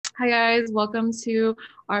Hi, guys. Welcome to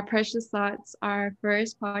our Precious Thoughts, our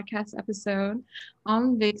first podcast episode.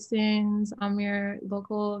 I'm Vixens. I'm your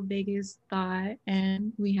local Vegas thought,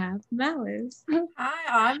 and we have Malice.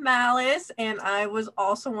 Hi, I'm Malice, and I was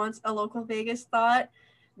also once a local Vegas thought.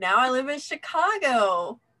 Now I live in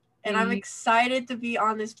Chicago, and I'm excited to be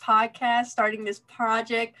on this podcast, starting this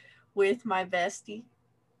project with my bestie.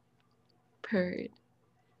 Purred.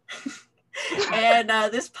 And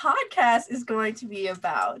this podcast is going to be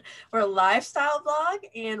about, we're a lifestyle blog,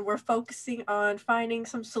 and we're focusing on finding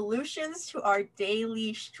some solutions to our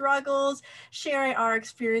daily struggles, sharing our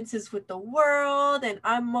experiences with the world. And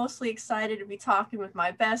I'm mostly excited to be talking with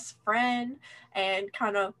my best friend and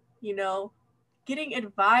kind of, getting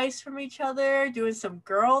advice from each other, doing some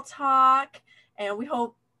girl talk. And we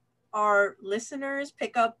hope our listeners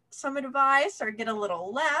pick up some advice or get a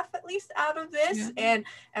little laugh at least out of this. Yeah.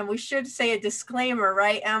 And we should say a disclaimer,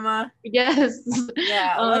 right, Emma? Yes.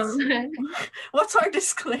 Yeah. What's our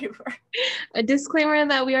disclaimer? A disclaimer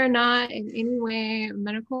that we are not in any way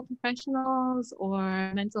medical professionals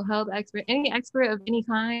or mental health expert, any expert of any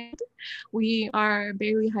kind. We are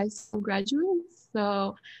barely high school graduates,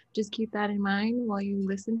 so just keep that in mind while you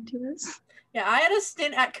listen to us. Yeah, I had a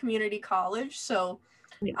stint at community college, so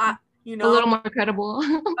yeah. A little more credible.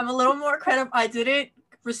 I'm a little more credible. I didn't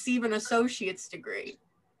receive an associate's degree,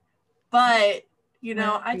 but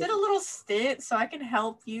I did a little stint, so I can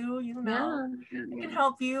help you. I can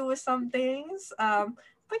help you with some things.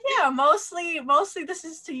 But yeah, mostly this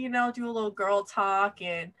is to do a little girl talk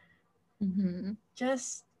and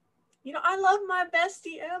just I love my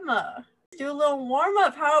bestie Emma. Do a little warm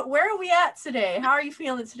up. Where are we at today? How are you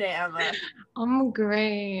feeling today, Emma? I'm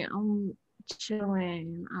great. I'm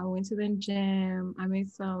chilling. I went to the gym. I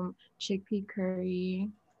made some chickpea curry.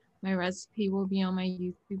 My recipe will be on my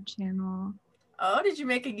YouTube channel. Oh, did you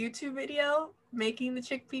make a YouTube video making the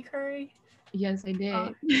chickpea curry? Yes, I did.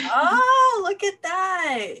 Oh, look at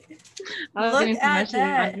that. Look at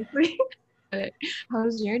that. How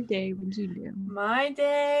was your day? What did you do? My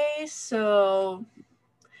day, so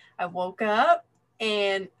I woke up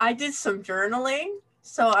and I did some journaling.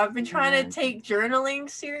 So I've been trying to take journaling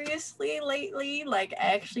seriously lately, like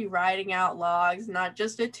actually writing out logs, not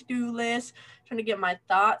just a to-do list, trying to get my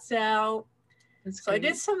thoughts out. So I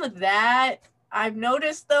did some of that. I've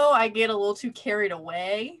noticed, though, I get a little too carried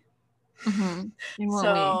away.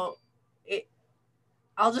 So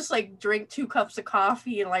I'll just like drink 2 cups of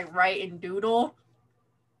coffee and like write and doodle.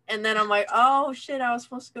 And then I'm like, oh shit, I was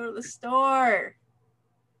supposed to go to the store.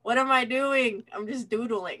 What am I doing? I'm just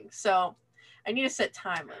doodling. So I need to set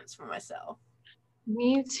time limits for myself.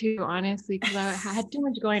 Me too, honestly, because I had too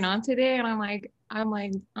much going on today, and I'm like,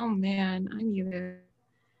 oh man, I need to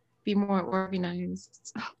be more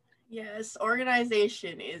organized. Yes,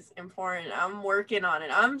 organization is important. I'm working on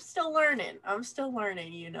it. I'm still learning. I'm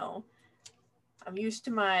used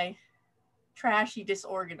to my trashy,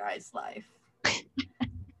 disorganized life.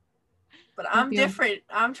 But I'm different.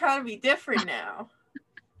 I'm trying to be different now.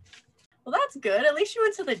 Well, that's good. At least you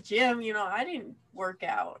went to the gym. I didn't work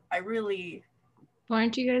out.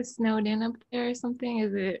 Aren't you guys snowed in up there or something?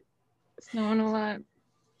 Is it snowing a lot?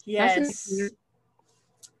 Yes.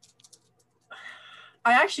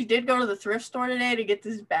 I actually did go to the thrift store today to get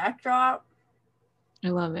this backdrop. I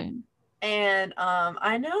love it. And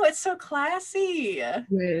I know it's so classy. Yes,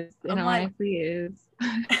 it honestly is.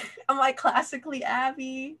 I'm like classically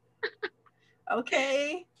Abby.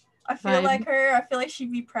 Okay. I feel like her. I feel like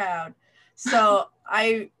she'd be proud. So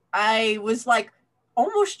I was like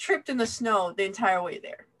almost tripped in the snow the entire way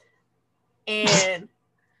there. And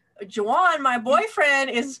Juwan, my boyfriend,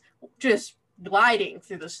 is just gliding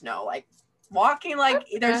through the snow, like walking like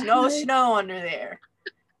there's no snow under there.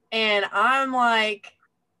 And I'm like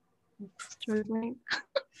struggling.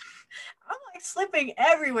 I'm like slipping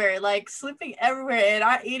everywhere. And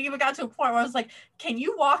it even got to a point where I was like, can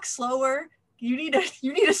you walk slower? You need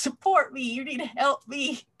to support me. You need to help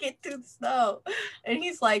me get through the snow. And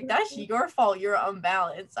he's like, that's your fault. You're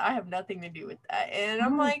unbalanced. I have nothing to do with that. And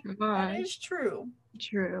I'm like, that is true.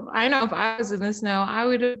 True. I know if I was in the snow, I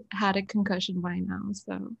would have had a concussion by now.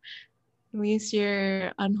 So at least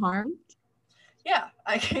you're unharmed. Yeah,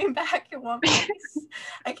 I came back in one piece.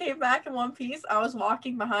 I was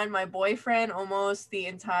walking behind my boyfriend almost the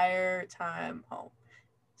entire time home.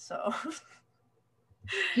 So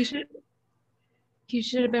he should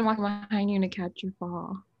have been walking behind you to catch your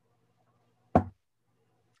fall.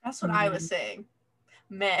 That's what I was saying.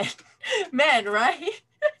 Men, right?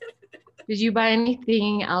 Did you buy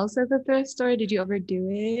anything else at the thrift store? Did you overdo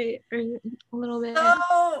it a little bit?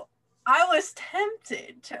 So I was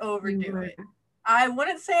tempted to overdo it. I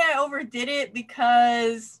wouldn't say I overdid it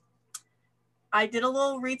because I did a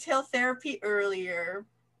little retail therapy earlier.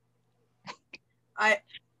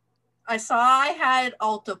 I saw I had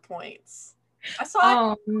Ulta points. I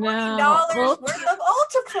saw $20 worth of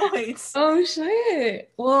Ulta points. Oh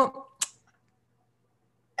shit. Well,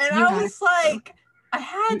 and I was like, I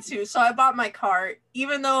had to. So I bought my cart,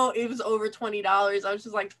 even though it was over $20. I was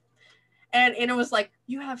just like, and it was like,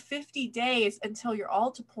 you have 50 days until your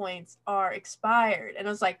Ulta points are expired. And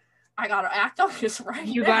I was like, I gotta act on this right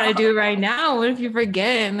now. You gotta do it right now. What if you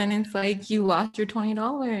forget and then it's like you lost your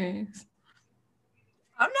 $20?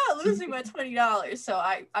 I'm not losing my $20. So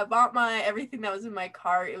I bought my everything that was in my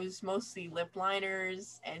cart. It was mostly lip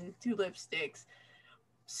liners and 2 lipsticks.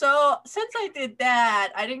 So since I did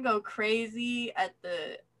that, I didn't go crazy at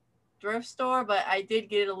the thrift store, but I did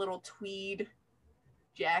get a little tweed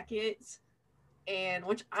jacket, and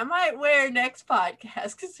which I might wear next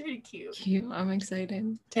podcast because it's pretty cute. Cute. I'm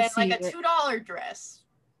excited to and see like a $2 dress.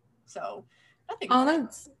 So I think. Oh,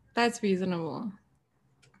 that's reasonable.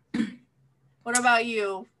 What about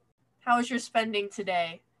you? How was your spending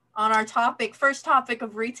today? On our first topic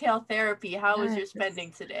of retail therapy, how was your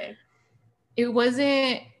spending today? It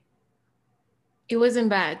wasn't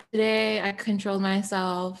bad. Today I controlled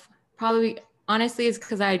myself. Probably, honestly, it's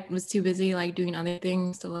because I was too busy like doing other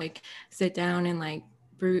things to like sit down and like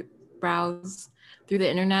browse through the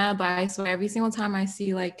internet. But I swear every single time I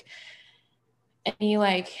see like any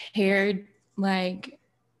like hair like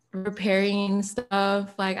repairing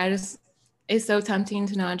stuff, like it's so tempting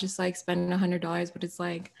to not just like spend $100, but it's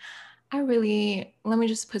like, let me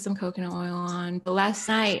just put some coconut oil on. But last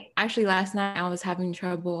night I was having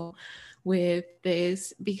trouble with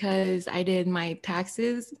this because I did my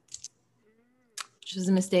taxes, which was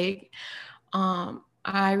a mistake.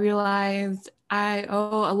 I realized I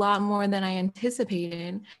owe a lot more than I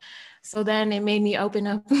anticipated. So then it made me open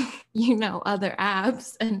up, other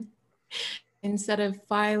apps. And instead of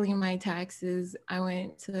filing my taxes, I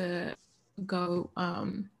went to go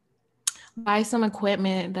buy some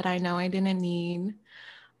equipment that I know I didn't need.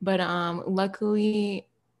 But luckily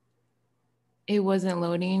it wasn't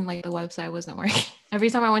loading, like the website wasn't working. Every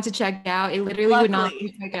time I went to check out, it literally would not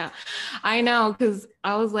check out. I know, because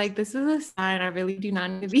I was like, this is a sign I really do not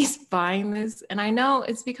need to be buying this. And I know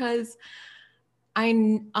it's because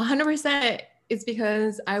 100% it's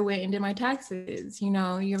because I went and did my taxes. You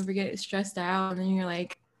ever get stressed out and then you're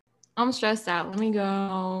like, I'm stressed out. Let me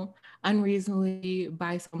go unreasonably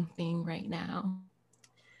buy something right now.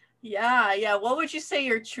 Yeah. What would you say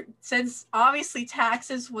since obviously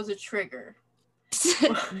taxes was a trigger?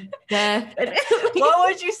 Definitely. What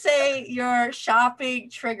would you say your shopping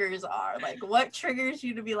triggers are? Like, what triggers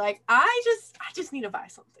you to be like, I just need to buy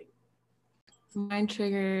something? My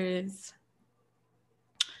triggers,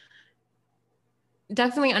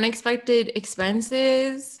 definitely unexpected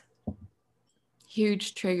expenses.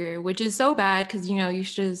 Huge trigger, which is so bad because you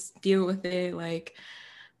should just deal with it, like,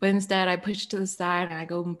 but instead I push to the side and I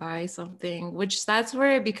go and buy something, which that's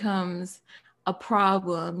where it becomes a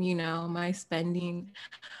problem, my spending.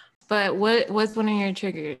 But what's one of your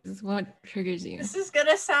triggers? What triggers you? This is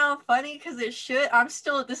gonna sound funny because it should.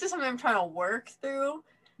 This is something I'm trying to work through.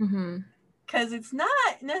 Because it's not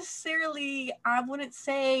necessarily, I wouldn't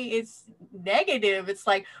say it's negative. It's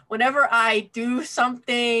like whenever I do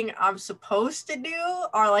something I'm supposed to do,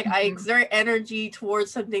 or like I exert energy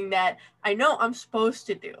towards something that I know I'm supposed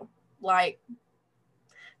to do. Like,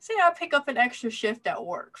 say I pick up an extra shift at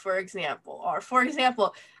work, for example. Or for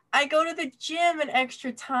example, I go to the gym an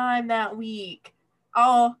extra time that week.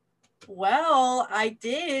 Oh, well, I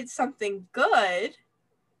did something good.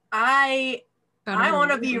 I want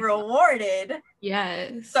to be rewarded.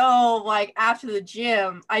 Yes. So like after the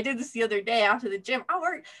gym, I did this the other day. After the gym, I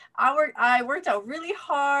worked out really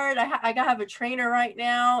hard. I have a trainer right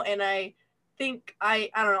now, and I think I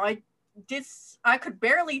don't know. I could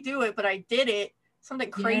barely do it, but I did it.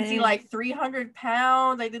 Something crazy, like 300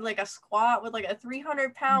 pounds. I did like a squat with like a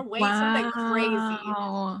 300-pound weight. Wow. Something crazy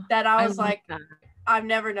that I was like, I've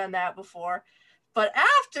never done that before. But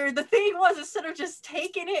after, the thing was, instead of just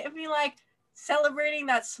taking it and be like, celebrating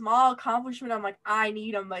that small accomplishment, I'm like, I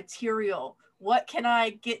need a material. What can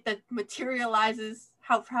I get that materializes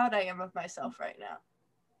how proud I am of myself right now?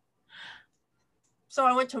 So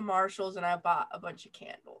I went to Marshall's and I bought a bunch of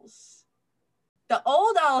candles. The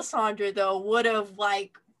old Alessandra, though, would have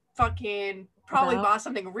like fucking probably bought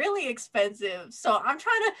something really expensive. So I'm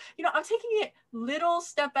trying to, I'm taking it little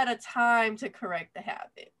step at a time to correct the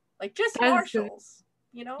habit. Like just Marshalls,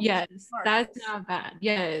 Yes, Marshalls. That's not bad.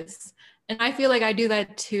 Yes. And I feel like I do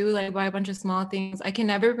that too, like buy a bunch of small things. I can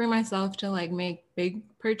never bring myself to like make big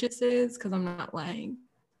purchases because I'm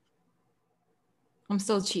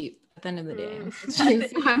still cheap. at the end of the day.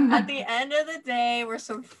 At the end of the day, we're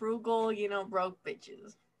some frugal, broke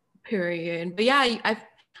bitches. Period. But yeah, I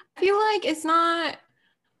feel like it's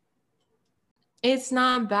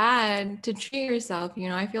not bad to treat yourself,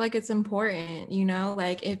 I feel like it's important,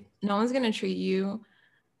 like if no one's gonna treat you,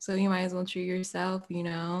 so you might as well treat yourself,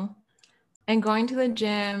 and going to the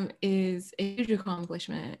gym is a huge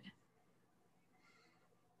accomplishment.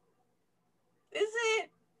 Is it?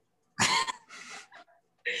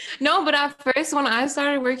 No, but at first when I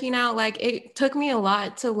started working out, like it took me a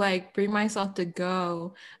lot to like bring myself to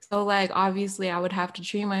go. So like obviously I would have to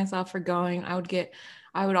treat myself for going. I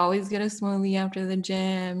would always get a smoothie after the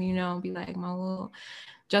gym, be like my little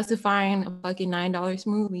justifying a fucking $9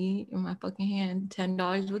 smoothie in my fucking hand,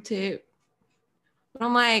 $10 with tip. But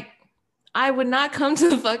I'm like, I would not come to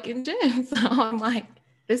the fucking gym. So I'm like,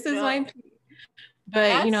 this is my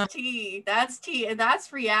but that's tea. That's tea. And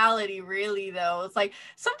that's reality, really, though. It's like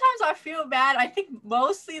sometimes I feel bad. I think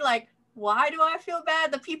mostly like, why do I feel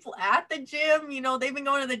bad? The people at the gym, they've been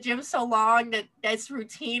going to the gym so long that that's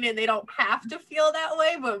routine and they don't have to feel that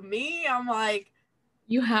way. But me, I'm like,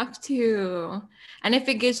 you have to. And if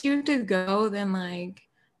it gets you to go, then like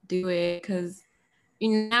do it. Because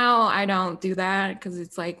now I don't do that because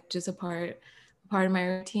it's like just a part of my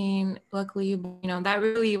routine, luckily. But, that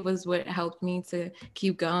really was what helped me to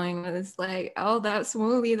keep going. It's like, oh, that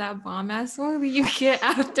smoothie, that bomb ass smoothie you get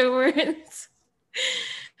afterwards.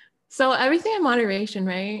 So everything in moderation,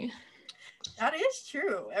 right? That is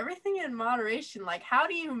true. Everything in moderation. Like, how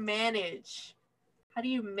do you manage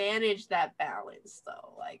that balance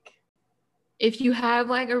though? Like, if you have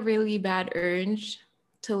like a really bad urge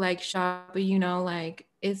to like shop, but like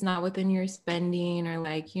it's not within your spending, or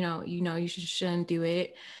like you shouldn't do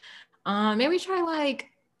it, maybe try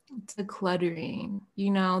like decluttering,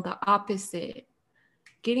 the opposite,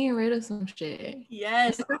 getting rid of some shit.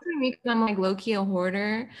 Yes. Especially me, because I'm like low-key a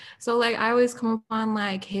hoarder, so like I always come upon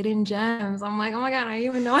like hidden gems. I'm like, oh my god, I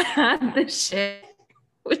didn't even know I had this shit,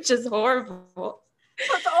 which is horrible.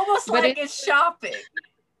 So it's almost like it's shopping.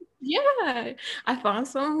 Yeah, I found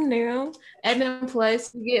something new. And then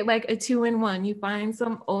plus you get like a 2-in-1. You find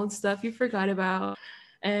some old stuff you forgot about,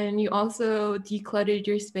 and you also decluttered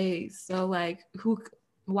your space. So like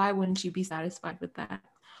why wouldn't you be satisfied with that?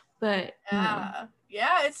 But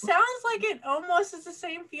yeah, it sounds like it almost is the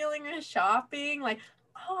same feeling as shopping. Like,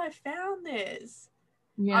 oh, I found this.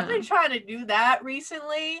 Yeah. I've been trying to do that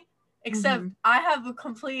recently, except I have a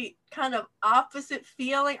complete kind of opposite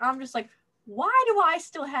feeling. I'm just like, why do I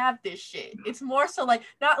still have this shit? It's more so like,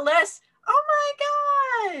 not less, oh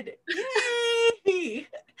my god, yay,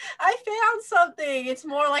 I found something. It's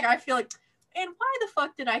more like I feel like, and why the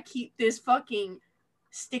fuck did I keep this fucking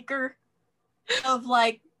sticker of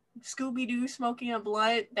like Scooby-Doo smoking a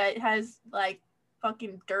blunt that has like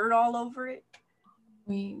fucking dirt all over it?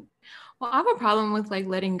 Well, I have a problem with like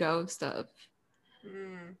letting go of stuff.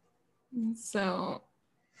 So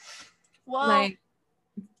like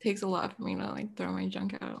it takes a lot for me to like throw my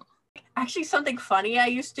junk out. Actually, something funny I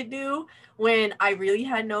used to do when I really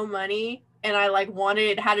had no money and I like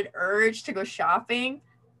had an urge to go shopping.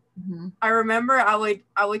 I remember I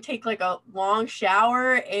would take like a long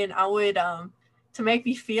shower, and I would to make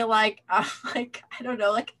me feel like I'm like, I don't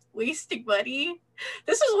know, like wasting money.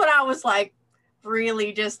 This is when I was like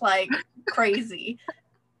really just like crazy.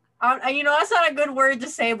 That's not a good word to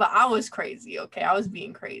say, but I was crazy. Okay, I was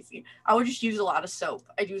being crazy. I would just use a lot of soap.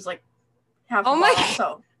 I'd use like half a bottle of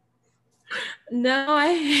soap. No,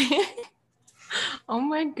 oh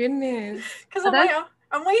my goodness. Because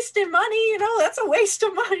I'm wasting money. That's a waste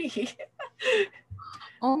of money.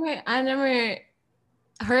 Oh my! I never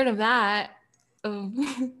heard of that.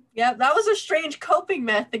 Yeah, that was a strange coping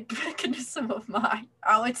mechanism of mine,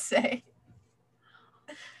 I would say.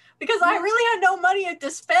 Because I really had no money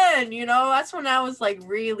to spend, that's when I was like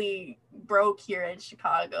really broke here in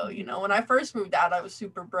Chicago. When I first moved out, I was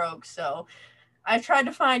super broke. So I tried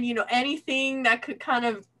to find, anything that could kind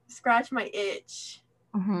of scratch my itch.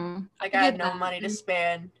 Like I had no money to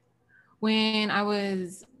spend. When I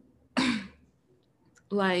was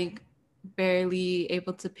like barely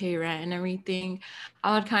able to pay rent and everything,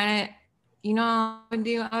 I would kind of,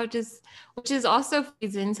 I would just, which is also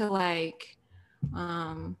feeds into like,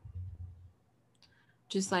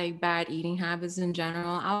 just like bad eating habits in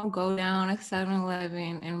general. I'll go down a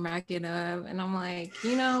 7-Eleven and rack it up, and I'm like,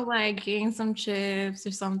 like getting some chips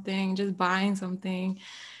or something, just buying something,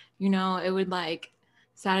 it would like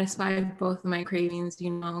satisfy both of my cravings,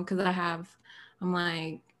 because I'm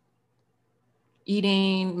like,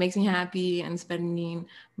 eating makes me happy and spending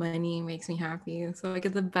money makes me happy. So I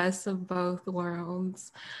get the best of both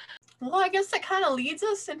worlds. Well, I guess that kind of leads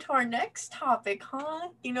us into our next topic, huh?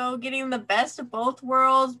 You know, getting the best of both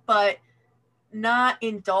worlds, but not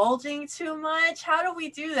indulging too much. How do we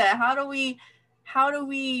do that? How do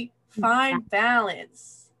we find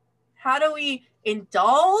balance? How do we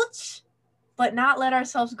indulge but not let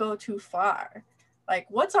ourselves go too far? Like,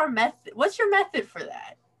 what's our method? What's your method for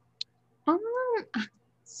that? Um,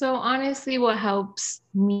 so honestly, what helps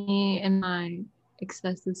me in my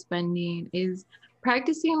excessive spending is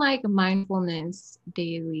practicing like mindfulness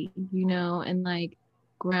daily, and like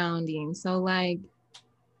grounding. So like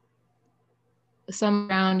some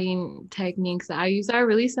grounding techniques that I use are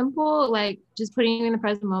really simple, like just putting you in the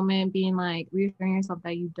present moment, being like reassuring yourself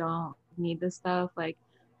that you don't need this stuff. Like,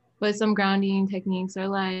 but some grounding techniques are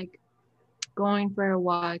like going for a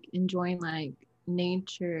walk, enjoying like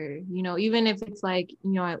nature, even if it's like,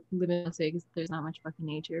 I live in Las Vegas, there's not much fucking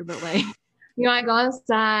nature, but like, I go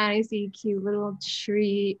outside, I see a cute little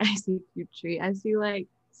tree, I see a cute tree,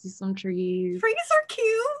 see some trees, Trees are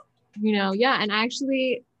cute. Yeah. And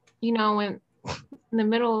actually, when in the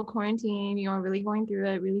middle of quarantine, really going through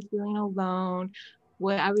it, really feeling alone,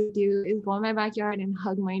 what I would do is go in my backyard and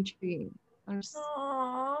hug my tree. I'm just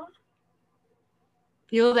Aww.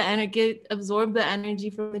 feel the energy, absorb the energy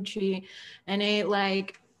from the tree, and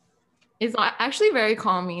it's actually very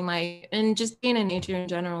calming. Like, and just being in nature in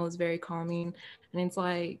general is very calming, and it's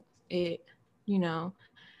like it,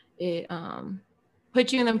 it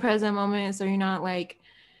puts you in the present moment, so you're not like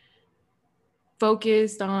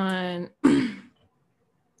focused on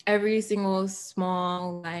every single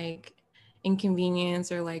small like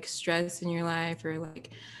inconvenience or like stress in your life, or like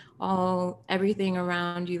everything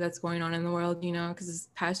around you that's going on in the world, because this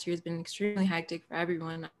past year has been extremely hectic for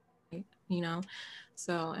everyone, you know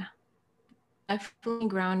so definitely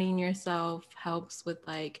grounding yourself helps with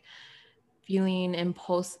like feeling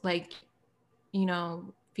impulse, like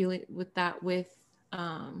feeling with that, with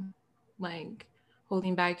like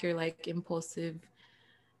holding back your like impulsive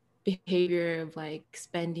behavior of like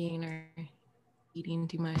spending or eating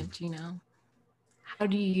too much. How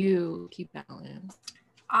do you keep balance?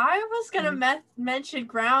 I was gonna mention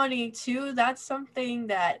grounding too. That's something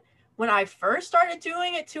that when I first started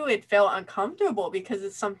doing it too, it felt uncomfortable because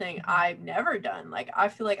it's something I've never done. Like, I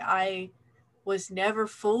feel like I was never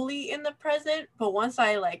fully in the present, but once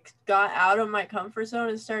I like got out of my comfort zone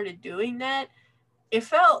and started doing that, it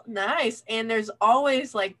felt nice. And there's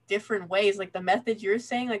always like different ways, like the method you're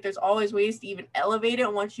saying, like there's always ways to even elevate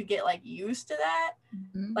it once you get like used to that.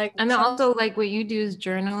 Mm-hmm. Like, and then also like what you do is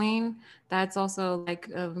journaling. That's also like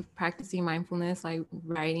practicing mindfulness, like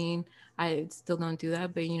writing. I still don't do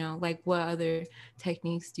that, but like what other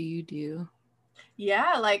techniques do you do?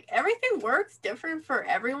 Yeah, like everything works different for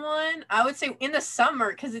everyone. I would say in the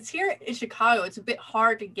summer, because it's here in Chicago, it's a bit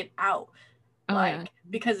hard to get out. Yeah.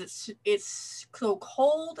 Because it's so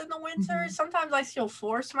cold in the winter. Mm-hmm. Sometimes I still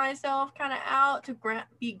force myself kind of out to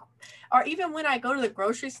be, or even when I go to the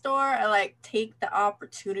grocery store, I like take the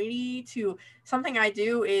opportunity to, something I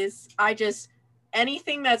do is I just,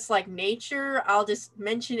 anything that's like nature, I'll just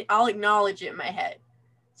mention, I'll acknowledge it in my head.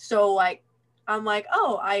 So like, I'm like,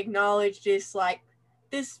 oh, I acknowledge this, like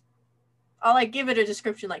this, I'll like give it a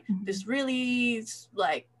description, like this really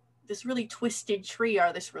like this really twisted tree,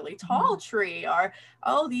 or this really tall tree, or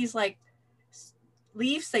oh, these like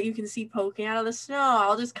leaves that you can see poking out of the snow.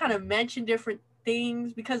 I'll just kind of mention different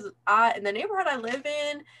things because in the neighborhood I live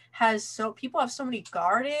in people have so many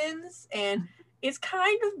gardens, and it's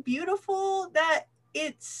kind of beautiful that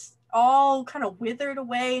it's all kind of withered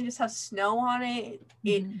away and just has snow on it.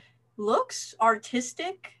 It looks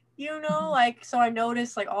artistic, like, so I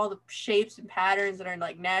notice like all the shapes and patterns that are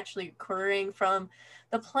like naturally occurring from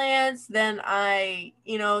the plants. Then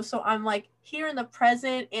so I'm like here in the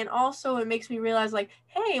present, and also it makes me realize like,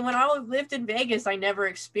 hey, when I lived in Vegas, I never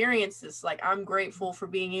experienced this. Like, I'm grateful for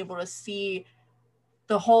being able to see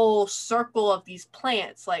the whole circle of these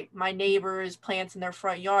plants, like my neighbors' plants in their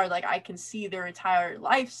front yard. Like, I can see their entire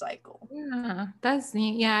life cycle. Yeah, that's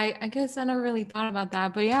neat. Yeah, I guess I never really thought about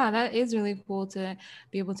that, but yeah, that is really cool to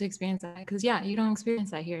be able to experience that, because yeah, you don't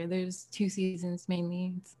experience that here. There's two seasons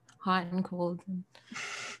mainly. It's hot and cold.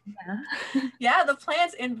 Yeah. Yeah, the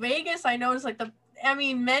plants in Vegas, I noticed like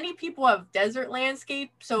many people have desert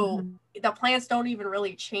landscape, so the plants don't even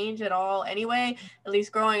really change at all anyway. At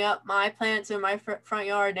least growing up, my plants in my front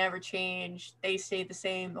yard never changed. They stayed the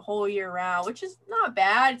same the whole year round, which is not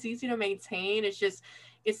bad. It's easy to maintain. It's just,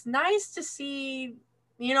 it's nice to see,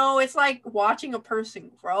 it's like watching a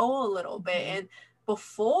person grow a little bit.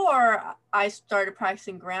 before I started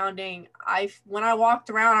practicing grounding, when I walked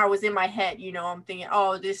around, I was in my head, you know, I'm thinking,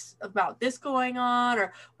 oh, this about this going on,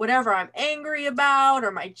 or whatever I'm angry about,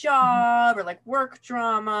 or my job, or like work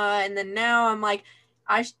drama. And then now I'm like,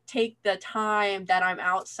 I take the time that I'm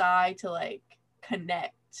outside to like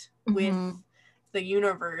connect with the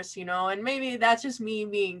universe, you know, and maybe that's just me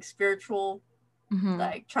being spiritual,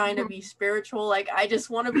 like trying to be spiritual. Like I just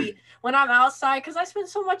want to be, when I'm outside, because I spend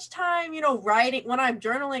so much time, you know, writing. When I'm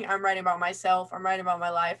journaling, I'm writing about myself, I'm writing about my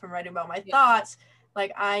life, I'm writing about my thoughts.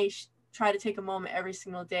 Like I try to take a moment every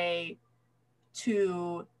single day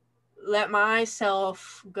to let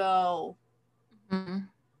myself go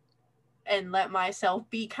and let myself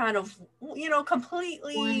be kind of, you know,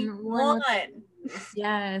 completely one.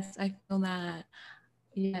 Yes, I feel that.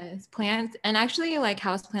 Yes, plants, and actually like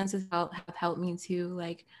house plants have helped me too,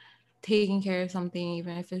 like taking care of something,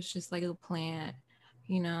 even if it's just like a plant,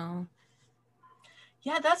 you know.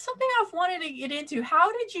 Yeah, that's something I've wanted to get into.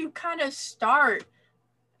 How did you kind of start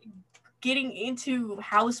getting into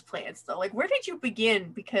house plants though? Like where did you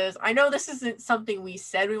begin? Because I know this isn't something we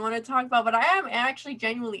said we want to talk about, but I am actually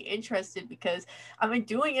genuinely interested because I've been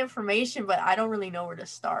doing information, but I don't really know where to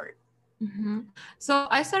start. So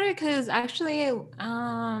I started because actually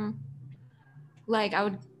like I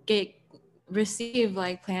would receive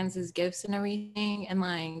like plants as gifts and everything, and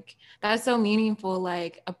like that's so meaningful,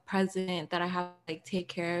 like a present that I have to like take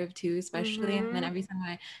care of too, especially. And then every time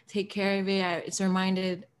I take care of it, it's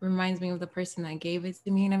reminds me of the person that gave it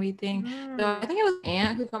to me and everything. So I think it was my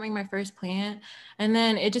aunt who got me my first plant, and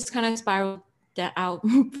then it just kind of spiraled out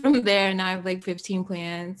from there, and now I have like 15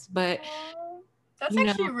 plants. But that's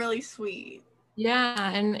actually really sweet.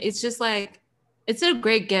 Yeah, and it's just like, it's a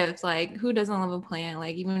great gift. Like who doesn't love a plant?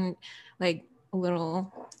 Like even like a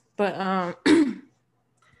little, but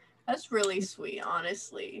that's really sweet,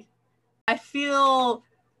 honestly. I feel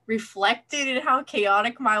reflected in how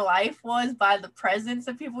chaotic my life was by the presents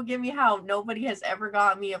that people give me, how nobody has ever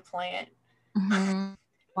got me a plant.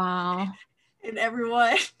 Wow. And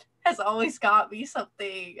everyone has always got me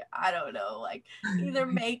something, I don't know, like either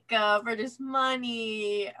makeup or just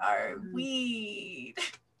money or weed.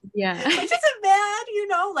 Yeah. Which isn't bad, you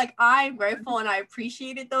know, like I'm grateful and I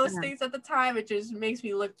appreciated those things at the time. It just makes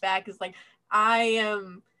me look back as like I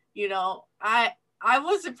am, you know, I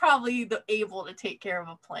wasn't probably able to take care of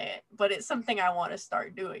a plant, but it's something I want to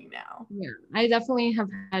start doing now. Yeah, I definitely have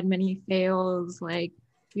had many fails. Like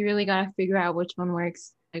you really got to figure out which one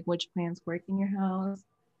works, like which plants work in your house.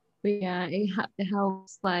 But yeah, it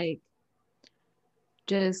helps like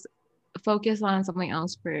just focus on something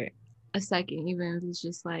else for a second, even if it's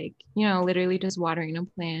just like, you know, literally just watering a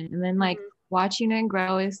plant, and then like watching it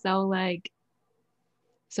grow is so like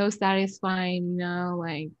so satisfying, you know,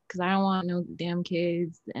 like because I don't want no damn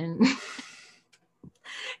kids. And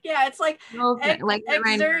yeah, it's like like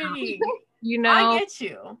exerting. You know, I get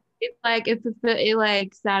you. It's like it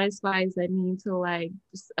like satisfies that need to like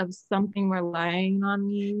just of something relying on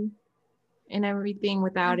me and everything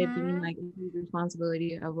without it being like the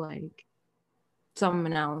responsibility of like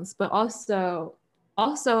someone else. But also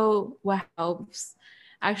what helps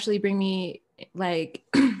actually bring me like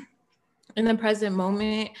in the present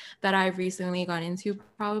moment that I've recently gone into,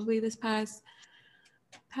 probably this past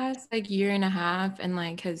like year and a half, and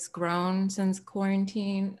like has grown since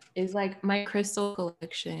quarantine, is like my crystal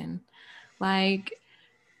collection. Like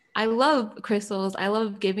I love crystals. I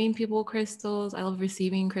love giving people crystals. I love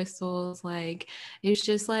receiving crystals. Like it's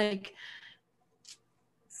just like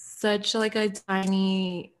such like a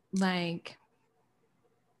tiny like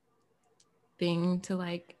thing to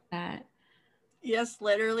like that. Yes,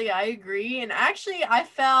 literally, I agree. And actually, I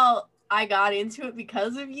felt I got into it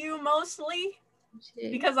because of you mostly.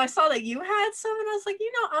 Because I saw that you had some, and I was like,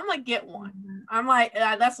 you know, I'm gonna get one. I'm like,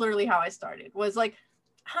 that's literally how I started. Was like,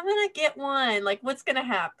 I'm gonna get one. Like, what's gonna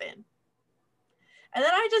happen? And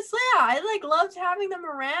then I like loved having them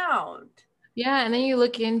around. Yeah, and then you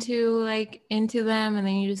look into them, and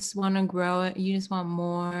then you just want to grow it. You just want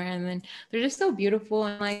more, and then they're just so beautiful,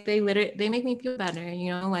 and like they make me feel better,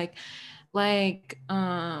 you know, like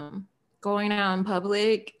going out in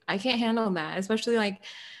public. I can't handle that, especially like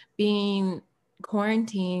being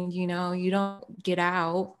quarantined, you know, you don't get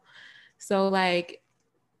out. So like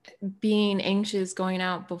being anxious going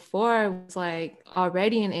out before was like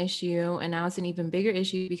already an issue, and now it's an even bigger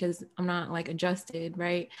issue because I'm not like adjusted,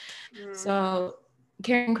 right? So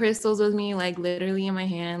carrying crystals with me, like literally in my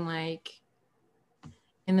hand, like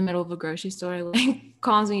in the middle of a grocery store, like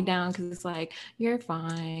calms me down, because it's like, you're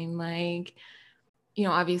fine. Like, you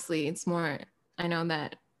know, obviously it's more, I know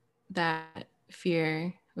that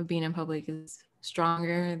fear of being in public is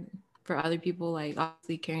stronger for other people. Like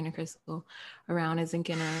obviously carrying a crystal around isn't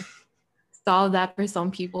gonna solve that for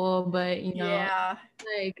some people, but you know, Yeah.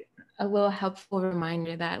 like a little helpful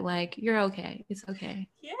reminder that like you're okay. It's okay.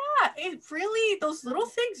 Yeah, it really, those little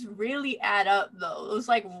things really add up though. It was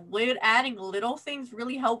like adding little things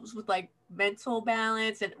really helps with like mental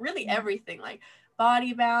balance and really everything, like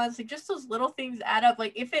body balance, like just those little things add up.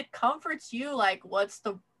 Like if it comforts you, like what's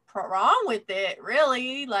the wrong with it,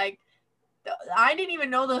 really? Like I didn't even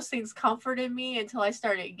know those things comforted me until I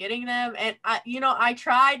started getting them. And I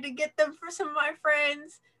tried to get them for some of my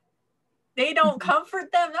friends. They don't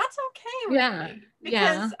comfort them. That's okay with Yeah. me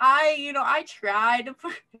Yeah. because I tried to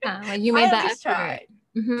put, Yeah. Like you I made at that least effort.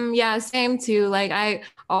 tried. Yeah, same too. Like I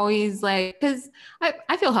always like, because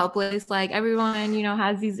I feel helpless. Like everyone, you know,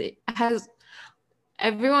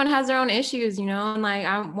 everyone has their own issues, you know, and like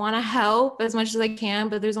I want to help as much as I can,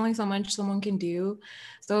 but there's only so much someone can do.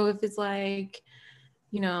 So if it's like,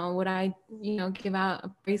 you know, would I, you know, give out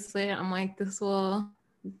a bracelet? I'm like, this will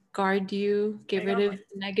guard you, get rid of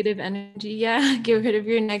negative energy. Yeah, get rid of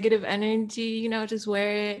your negative energy, you know, just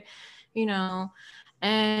wear it, you know.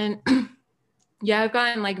 And yeah, I've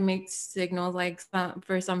gotten like mixed signals, like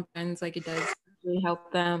for some friends, like it does really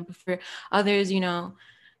help them. But for others, you know,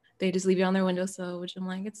 they just leave you on their windowsill, which I'm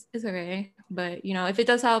like, it's okay. But you know, if it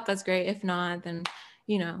does help, that's great. If not, then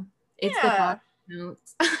you know, it's the Yeah. thought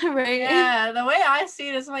notes, right? Yeah, the way I see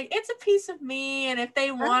it is like it's a piece of me, and if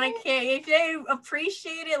they want to care, if they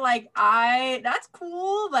appreciate it, like that's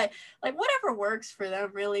cool. But like whatever works for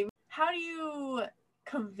them, really. How do you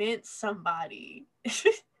convince somebody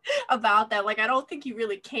about that? Like I don't think you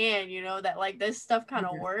really can. You know that like this stuff kind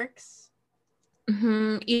of works.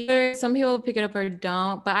 Either some people pick it up or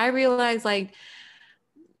don't, but I realize like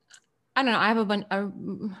I don't know.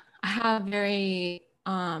 I have very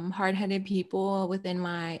hard-headed people within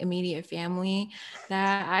my immediate family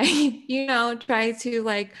that I you know try to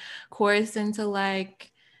like coerce into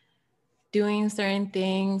like doing certain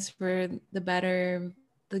things for the better,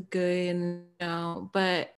 the good, you know,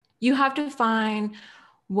 but you have to find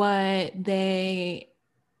what they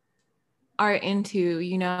are into,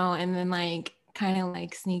 you know, and then like kind of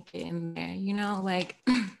like sneak it in there, you know, like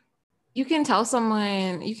you can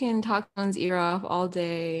you can talk someone's ear off all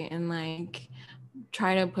day and like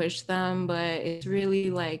try to push them, but it's really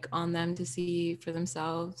like on them to see for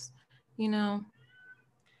themselves, you know.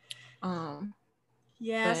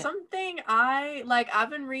 Yeah, But something I've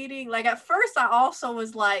been reading, like at first I also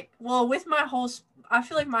was like, well, with my I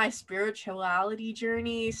feel like my spirituality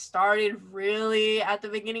journey started really at the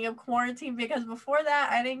beginning of quarantine because before that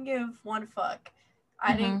I didn't give one fuck.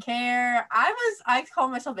 I didn't care. I call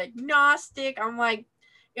myself agnostic. I'm like,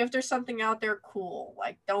 if there's something out there, cool.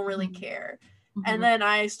 Like, don't really care. And then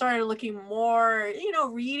I started looking more,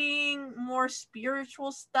 reading more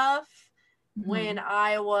spiritual stuff when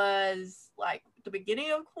I was like the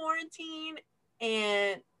beginning of quarantine.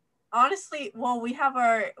 And honestly, well, we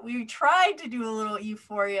tried to do a little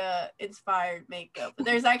Euphoria inspired makeup, but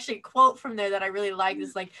there's actually a quote from there that I really like.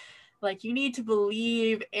 Is like you need to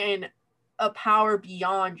believe in a power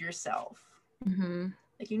beyond yourself.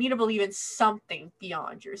 Like you need to believe in something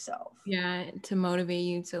beyond yourself. Yeah, to motivate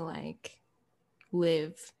you to like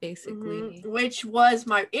live, basically. Which was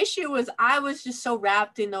my issue, was I was just so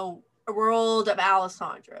wrapped in the world of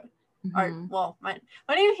Alessandra. Or, well, my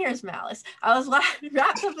name here is Malice. I was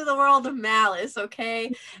wrapped up in the world of Malice,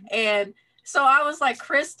 okay? And so I was like,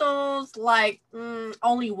 crystals, like,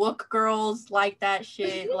 only Wook girls like that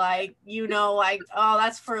shit. Like, like, oh,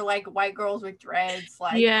 that's for like white girls with dreads.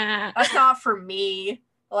 Like, yeah, that's not for me.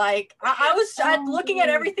 Like, I was looking at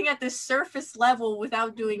everything at this surface level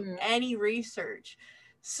without doing any research.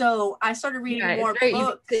 So I started reading more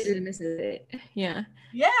books. Easy to dismiss it. Yeah.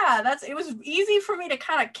 Yeah, it was easy for me to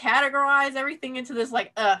kind of categorize everything into this,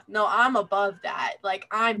 like, no, I'm above that. Like,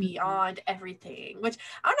 I'm beyond everything, which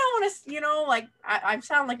I don't want to, like, I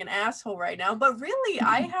sound like an asshole right now, but really,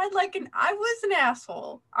 I was an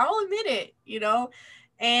asshole. I'll admit it,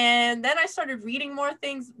 And then I started reading more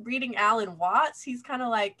things, reading Alan Watts. He's kind of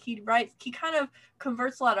like, he kind of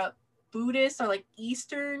converts a lot of Buddhist or like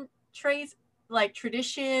Eastern traits, like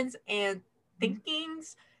traditions and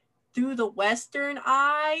thinkings through the Western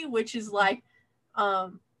eye, which is like,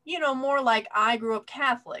 more like I grew up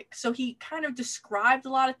Catholic. So he kind of described a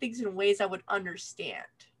lot of things in ways I would understand,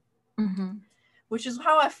 which is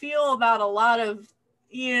how I feel about a lot of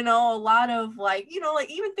like, like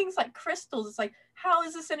even things like crystals. It's like, how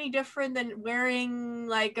is this any different than wearing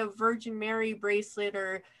like a Virgin Mary bracelet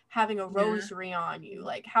or having a rosary on you?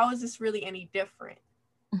 Like, how is this really any different?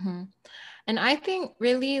 And I think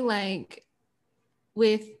really like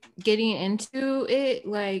with getting into it,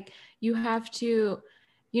 like you have to,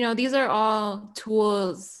 these are all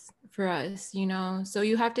tools for us, so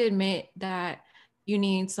you have to admit that you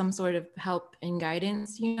need some sort of help and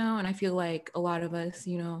guidance, and I feel like a lot of us,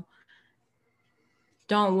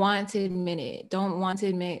 don't want to admit it, don't want to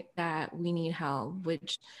admit that we need help,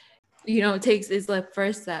 which takes is the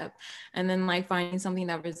first step. And then like finding something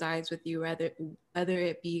that resides with you, whether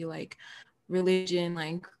it be like religion,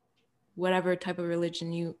 like whatever type of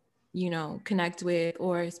religion you connect with,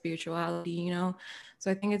 or spirituality, so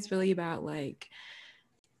I think it's really about like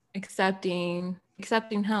accepting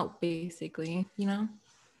help, basically.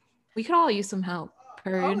 We could all use some help.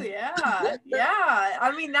 Oh yeah. Yeah.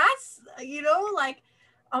 I mean, that's, like,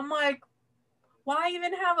 I'm like, why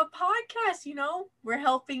even have a podcast? We're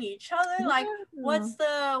helping each other. Like, what's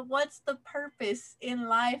the purpose in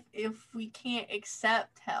life if we can't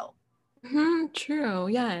accept help? True.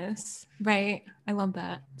 Yes. Right. I love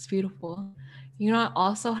that. It's beautiful. What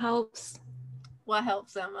also helps? What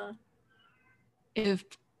helps, Emma? If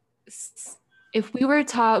we were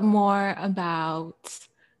taught more about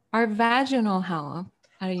our vaginal health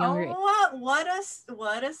at a younger age. What a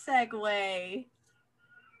segue.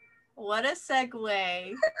 What a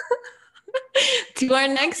segue. To our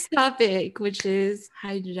next topic, which is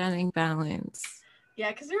hygienic balance.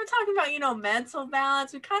 Yeah, because we were talking about, mental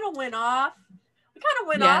balance. We kind of went off.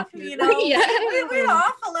 Yeah. We went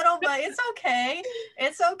off a little, but it's okay.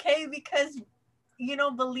 It's okay because,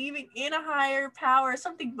 believing in a higher power,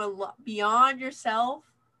 something beyond yourself,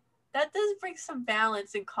 that does bring some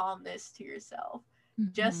balance and calmness to yourself.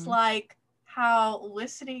 Mm-hmm. Just like how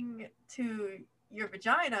listening to your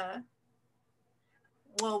vagina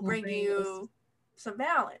will bring you some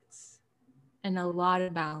balance. And a lot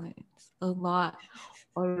of balance. A lot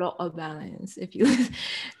of balance. If you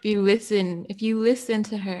listen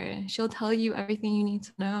to her, she'll tell you everything you need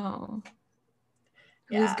to know.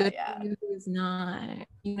 Who's good for you, who's not.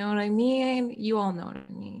 You know what I mean? You all know what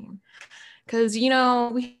I mean. Because,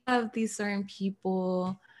 we have these certain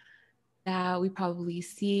people that we probably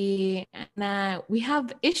see and that we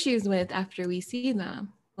have issues with after we see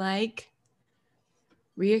them, like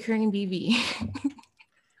reoccurring BV.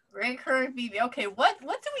 Reoccurring BV. Okay, what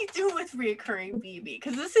do we do with reoccurring BV?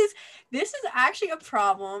 Because this is actually a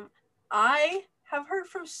problem I have heard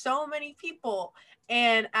from so many people.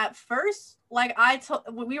 And at first, like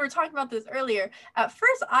we were talking about this earlier, at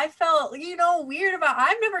first I felt, weird about,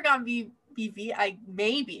 I've never gotten BV. I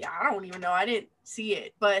don't even know. I didn't see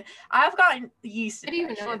it, but I've gotten yeast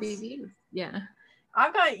infections. I didn't even know BV. Yeah.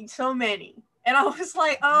 I've got so many. And I was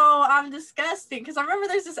like, oh, I'm disgusting. Because I remember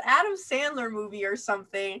there's this Adam Sandler movie or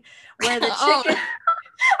something where the chicken...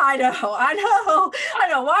 I know. Why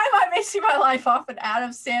am I basing my life off an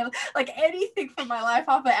Adam Sandler? Like anything from my life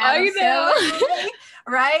off an Adam Sandler movie,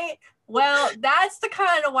 right? Well, that's the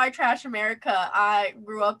kind of white trash America I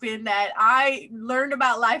grew up in, that I learned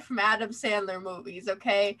about life from Adam Sandler movies,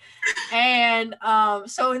 okay? And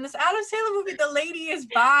so in this Adam Sandler movie, the lady is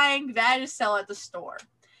buying Vagisil at the store.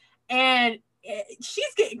 And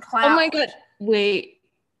she's getting clowned. Oh my God. Wait.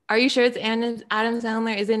 Are you sure it's Adam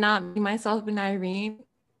Sandler? Is it not Me, Myself, and Irene?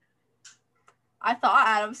 I thought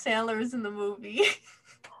Adam Sandler was in the movie.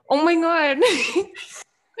 Oh my God.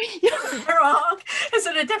 You're wrong. Is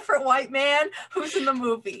it a different white man who's in the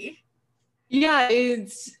movie? Yeah,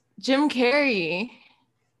 it's Jim Carrey.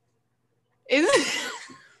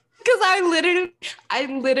 Because I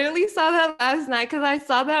literally saw that last night, because I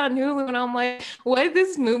saw that on Hulu and I'm like, what?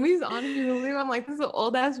 This movie's on Hulu? I'm like, this is an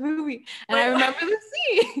old ass movie. And I remember the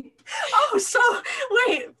scene. Oh, so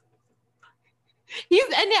wait.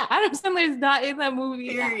 Adam Sandler's not in that movie.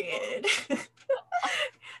 Period.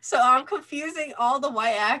 So I'm confusing all the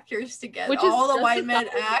white actors together, all the white men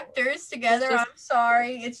actors together. I'm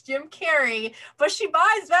sorry. It's Jim Carrey, but she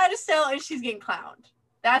buys Vagisil and she's getting clowned.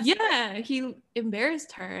 He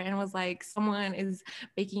embarrassed her and was like, someone is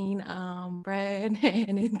baking bread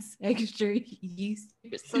and it's extra yeast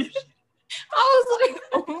or some shit. I was like,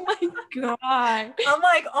 oh my God. I'm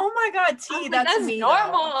like, oh my God, T, that's me.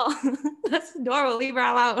 Normal. That's normal. Leave her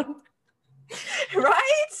alone.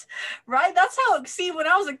 Right? That's how, see, when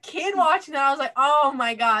I was a kid watching that, I was like, oh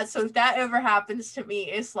my God. So if that ever happens to me,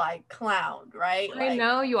 it's like clowned, right? I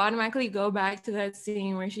know, you automatically go back to that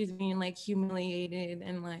scene where she's being like humiliated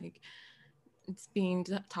and like it's being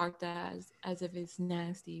talked as if it's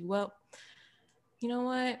nasty. Well, you know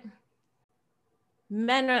what?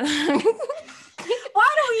 Men are why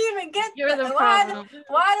do we even get why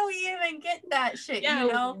do we even get that shit?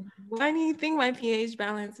 Yeah, why do you think my pH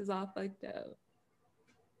balance is all fucked up?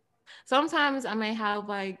 Sometimes I might have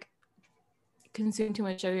like consumed too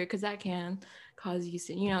much sugar, because that can cause you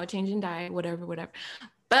to, change in diet, whatever.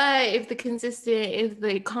 But if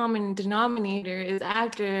the common denominator is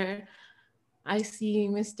after I see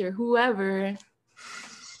Mr. Whoever,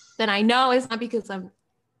 then I know it's not because I'm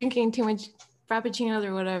drinking too much frappuccinos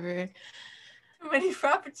or whatever. Too many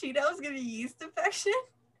frappuccinos give you yeast infection?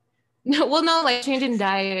 No, well, no, like changing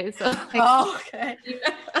diet. So, like, oh, okay.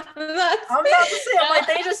 I'm about to say, I'm like,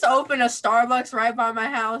 they just opened a Starbucks right by my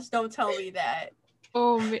house. Don't tell me that.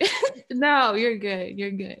 Oh man. No, you're good.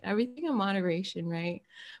 You're good. Everything in moderation, right?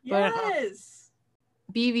 Yes.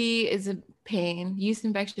 But BV is a pain. Yeast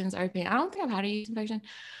infections are a pain. I don't think I've had a yeast infection,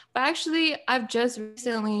 but actually, I've just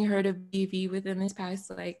recently heard of BV within this past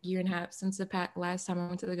like year and a half since the last time I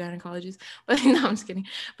went to the gynecologist. But no, I'm just kidding.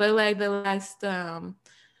 But like the last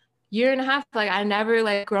year and a half, like I never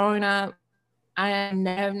like growing up,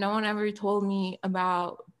 no one ever told me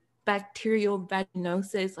about bacterial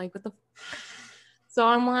vaginosis. Like what the so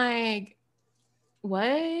I'm like,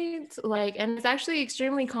 what? Like, and it's actually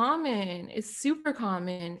extremely common. It's super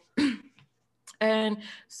common. And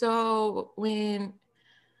so when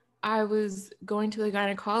I was going to the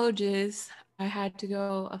gynecologist, I had to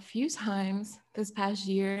go a few times this past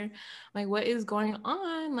year. Like, what is going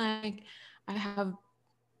on? Like, I have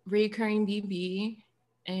recurring BB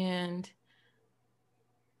and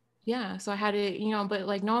yeah, so I had it, but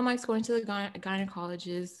like no one likes going to the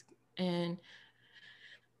gynecologist and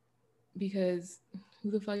because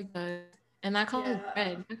who the fuck does? And that costs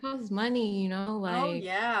bread. That costs money, like. Oh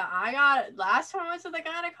yeah, last time I went to the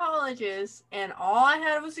gynecologist and all I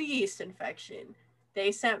had was a yeast infection.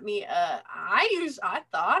 They sent me I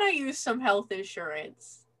thought I used some health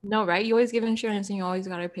insurance. No, right? You always give insurance and you always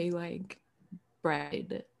gotta pay like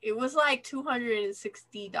bread. It was like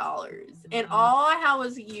 $260 and all I had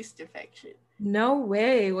was a yeast infection. No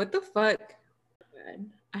way. What the fuck?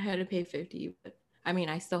 I had to pay $50, but I mean,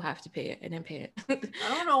 I still have to pay it. I didn't pay it. I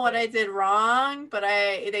don't know what I did wrong, but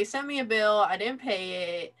they sent me a bill. I didn't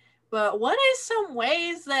pay it. But what is some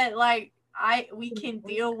ways that like we can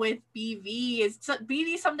deal with BV? Is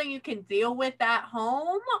BV something you can deal with at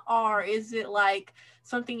home, or is it like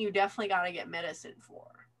something you definitely got to get medicine for?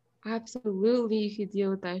 Absolutely, you could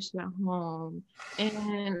deal with that shit at home.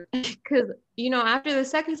 And because, after the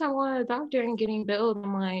second time going to the doctor and getting billed,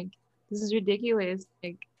 I'm like, this is ridiculous.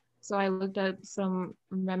 Like, so I looked up some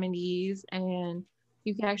remedies and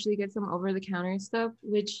you can actually get some over-the-counter stuff,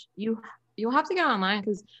 which you'll have to get online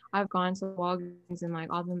because I've gone to Walgreens and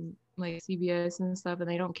like all them like CVS and stuff and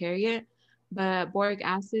they don't carry it. But boric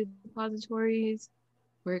acid suppositories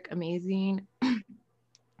work amazing.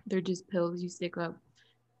 They're just pills you stick up.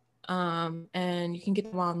 And you can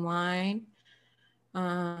get them online.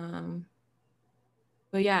 But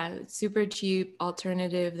yeah, it's super cheap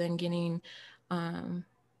alternative than getting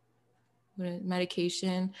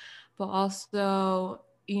medication. But also,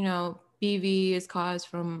 BV is caused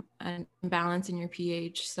from an imbalance in your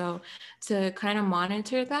pH. So to kind of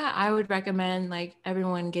monitor that, I would recommend like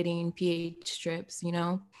everyone getting pH strips,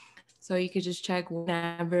 so you could just check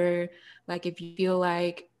whenever, like if you feel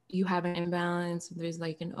like you have an imbalance, there's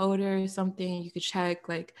like an odor or something, you could check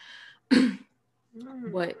like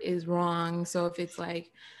what is wrong. So if it's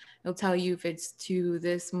like, it'll tell you if it's too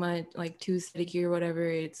this much, like too sticky or whatever,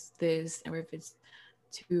 it's this, or if it's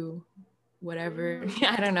too whatever,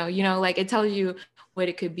 I don't know, like it tells you what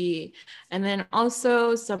it could be. And then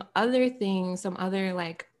also some other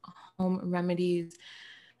like home remedies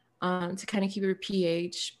to kind of keep your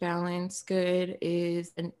pH balance good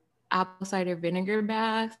is an apple cider vinegar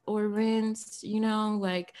bath or rinse,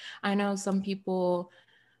 like I know some people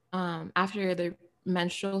after their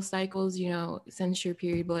menstrual cycles, since your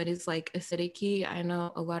period blood is like acidic, I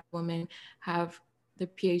know a lot of women have the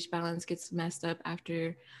pH balance gets messed up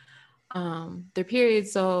after their period.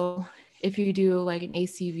 So if you do like an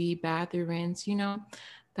ACV bath or rinse,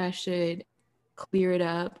 that should clear it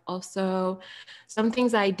up. Also, some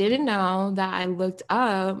things I didn't know that I looked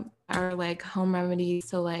up are like home remedies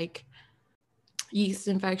to like yeast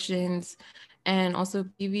infections, and also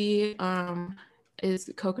BV is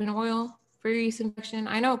coconut oil for yeast infection.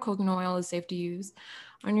 I know coconut oil is safe to use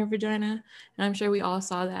on your vagina, and I'm sure we all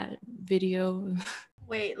saw that video.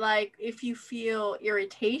 Wait, like if you feel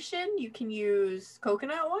irritation, you can use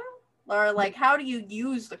coconut oil? Or like how do you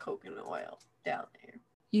use the coconut oil down there?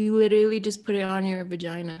 You literally just put it on your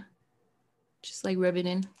vagina. Just like rub it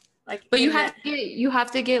in. But you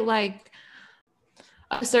have to get like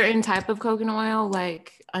a certain type of coconut oil,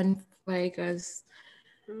 like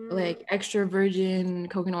extra virgin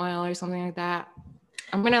coconut oil or something like that.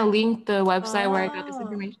 I'm gonna link the website where I got this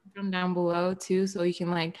information from down below too, so you can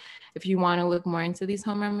like, if you want to look more into these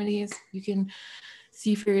home remedies, you can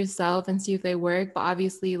see for yourself and see if they work. But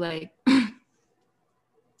obviously, like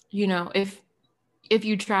you know, if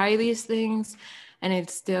you try these things and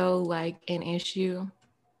it's still like an issue,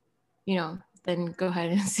 you know, then go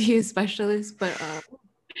ahead and see a specialist. But I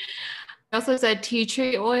also said tea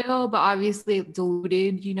tree oil, but obviously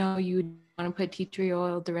diluted, you know, you want to put tea tree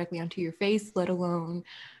oil directly onto your face, let alone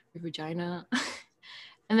your vagina.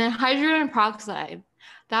 And then hydrogen peroxide.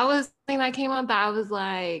 That was something that came up that I was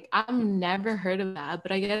like, I've never heard of that.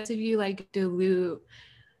 But I guess if you like dilute,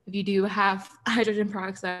 if you do half hydrogen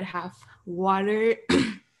peroxide, half water,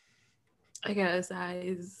 I guess that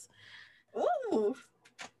is. Ooh,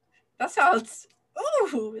 that sounds.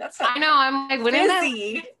 Ooh, that sounds. I know. I'm like, wouldn't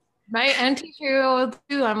busy. that right? And tea tree oil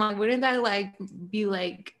too. I'm like, wouldn't that like be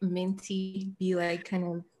like minty? Be like kind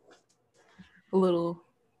of a little.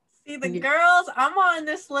 See the girls. I'm on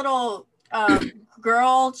this little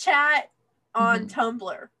girl chat on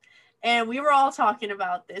Tumblr, and we were all talking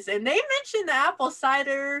about this, and they mentioned the apple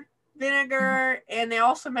cider vinegar, and they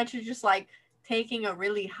also mentioned just like taking a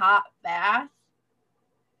really hot bath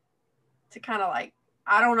to kind of like,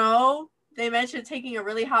 I don't know. They mentioned taking a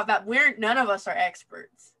really hot bath. None of us are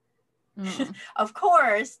experts. Of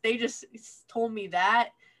course, they just told me that.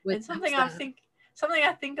 And something I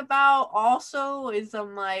think about also is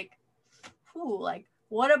I'm like, like,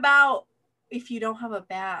 what about if you don't have a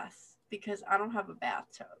bath? Because I don't have a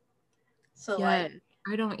bathtub. So like,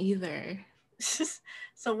 I don't either.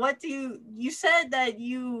 So what do you said that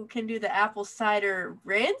you can do the apple cider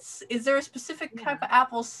rinse? Is there a specific type of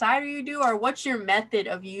apple cider you do, or what's your method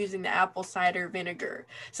of using the apple cider vinegar?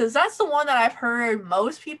 Since that's the one that I've heard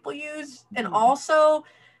most people use. And also,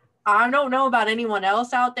 I don't know about anyone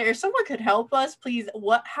else out there. If someone could help us, please.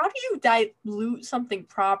 How do you dilute something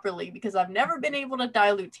properly? Because I've never been able to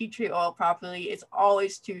dilute tea tree oil properly. It's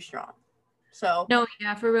always too strong. So no,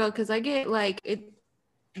 yeah, for real. Because I get like it.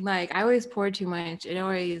 Like I always pour too much. It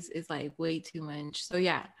always is like way too much. So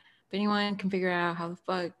yeah, if anyone can figure out how the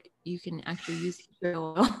fuck you can actually use tea tree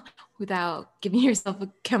oil without giving yourself a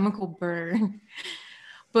chemical burn.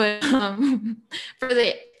 But for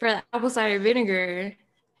the apple cider vinegar,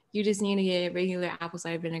 you just need to get regular apple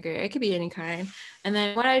cider vinegar. It could be any kind. And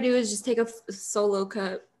then what I do is just take a solo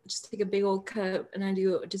cup, just take a big old cup, and I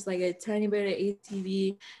do just like a tiny bit of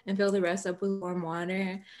ACV and fill the rest up with warm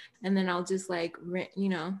water. And then I'll just like,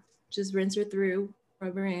 just rinse her through,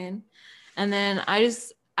 rub her in. And then I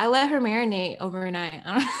let her marinate overnight.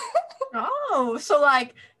 Oh, so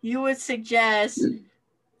like you would suggest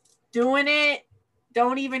doing it,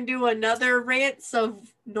 don't even do another rinse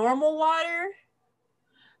of normal water?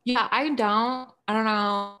 Yeah, I don't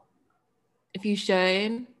know if you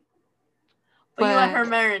should. But you let her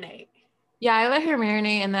marinate. Yeah, I let her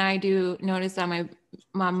marinate, and then I do notice that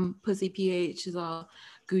my pussy pH is all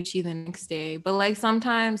Gucci the next day. But like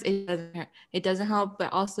sometimes it doesn't help.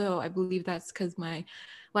 But also I believe that's because my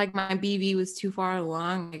BV was too far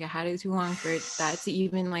along. Like I had it too long for that to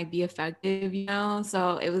even like be effective, you know.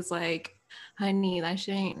 So it was like, honey, that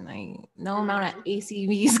shit ain't like no amount of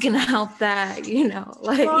ACV is gonna help that, you know.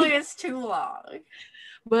 Like it's too long.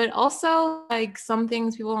 But also like some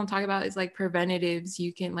things people don't talk about is like preventative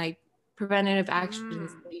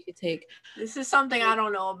actions that you could take. This is something I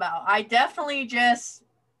don't know about. I definitely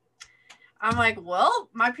I'm like, well,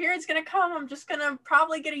 my period's gonna come. I'm just gonna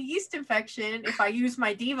probably get a yeast infection if I use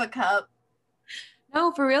my Diva cup.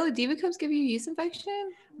 No, for real, Diva cups give you yeast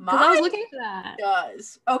infection? Because I was looking for that.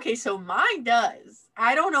 Does. Okay, so mine does.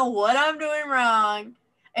 I don't know what I'm doing wrong.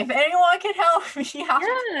 If anyone can help me out,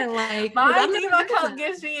 my Diva cup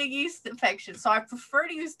gives me a yeast infection, so I prefer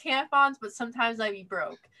to use tampons, but sometimes I be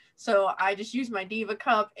broke. So I just use my Diva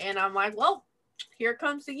cup, and I'm like, well, here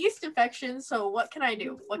comes the yeast infection, so what can I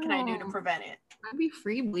do? What can I do to prevent it? I'd be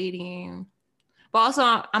free bleeding. But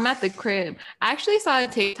also, I'm at the crib. I actually saw a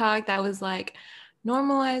TikTok that was like,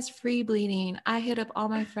 normalize free bleeding. I hit up all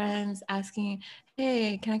my friends asking,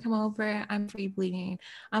 hey, can I come over? I'm free bleeding.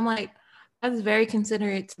 I'm like, that's very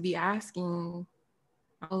considerate to be asking.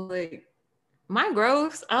 I was like, am I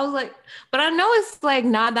gross? I was like, but I know it's like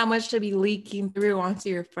not that much to be leaking through onto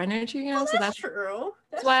your furniture, you know? Well, so that's true.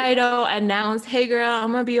 That's why I don't announce, hey girl,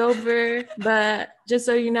 I'm gonna be over. But just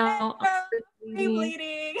so you know, I'm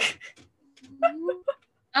bleeding.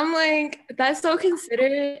 I'm like, that's so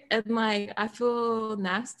considerate, and like I feel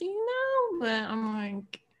nasty now, but I'm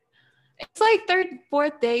like, it's like third,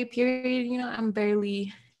 fourth day period, you know, I'm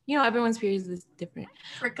barely, you know, everyone's period is different.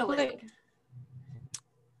 Trickling.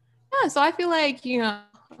 Yeah, so I feel like, you know,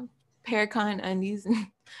 pair of cotton undies and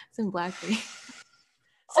some blackberry.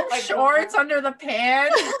 Some shorts under the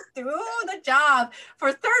pants. Do the job.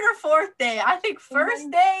 For third or fourth day. I think first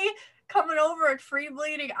day, coming over and free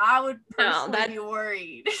bleeding, I would personally No, be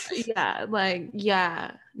worried.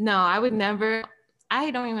 No, I would never.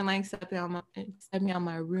 I don't even like stepping on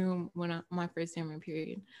my room when I'm my first time in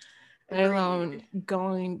period, let alone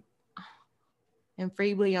going and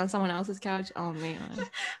free bleed on someone else's couch. Oh man.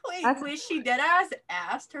 Wait, she dead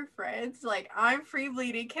asked her friends, like, I'm free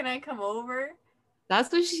bleeding, can I come over?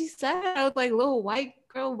 That's what she said. I was like, little white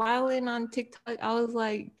girl wilding on TikTok. I was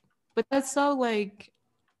like, but that's so like,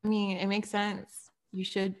 I mean, it makes sense. You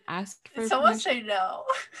should ask for Someone permission. say no.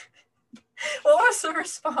 What was the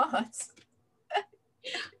response?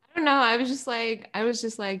 I don't know. I was just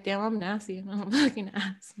like, damn, I'm nasty. I don't fucking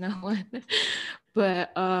ask no one.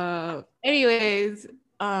 But anyways,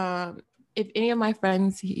 if any of my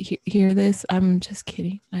friends hear this, I'm just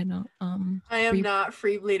kidding. I don't. I am not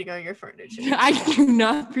free bleeding on your furniture. I do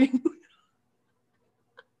not free.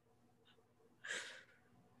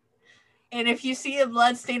 And if you see a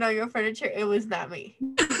blood stain on your furniture, it was not me.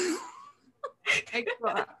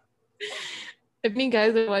 If you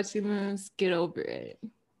guys are watching this, get over it.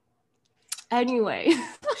 Anyway.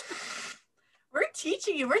 We're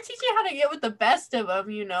teaching you how to get with the best of them,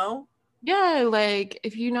 you know? Yeah, like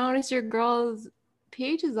if you notice your girl's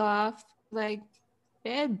pH is off, like,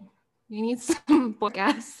 babe, you need some boric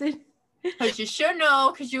acid. Because you should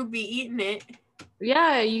know, because you'll be eating it.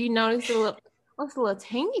 Yeah, you notice it's a little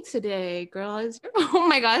tangy today, girl. Oh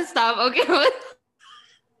my God, stop. Okay.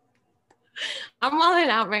 I'm walling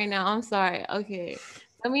out right now. I'm sorry. Okay.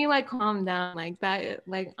 Let me like calm down like that.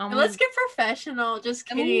 Like let's get professional. Just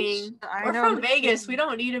kidding. We're from Vegas. We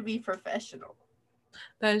don't need to be professional.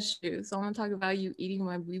 That's true. So I'm gonna talk about you eating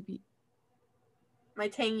my booby. My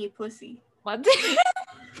tangy pussy. What?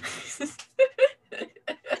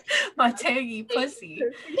 My tangy pussy.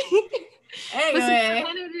 Anyway,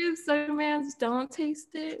 supplements, don't taste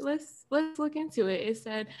it. Let's look into it. It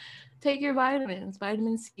said, take your vitamins.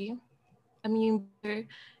 Vitamin C. I mean,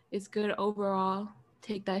 it's good overall.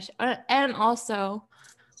 Take that. And also,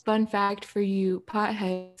 fun fact for you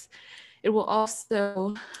potheads, it will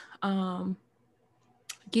also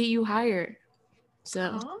get you higher.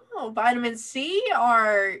 So. Oh, vitamin C,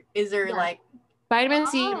 or is there like vitamin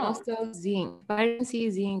C and also zinc? Vitamin C,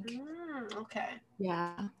 zinc. Okay.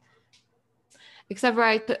 Yeah. Except for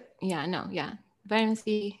vitamin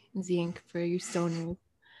C and zinc for your stoners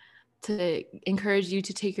to encourage you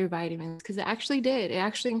to take your vitamins, because it actually did. It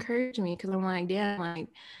actually encouraged me, because I'm like, damn, like,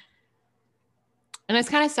 and it's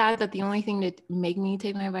kind of sad that the only thing to make me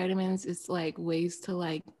take my vitamins is like ways to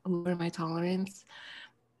like lower my tolerance,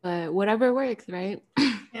 but whatever works, right?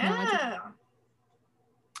 Yeah.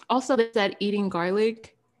 Also, they said eating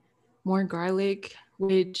more garlic,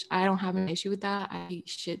 which I don't have an issue with that. I eat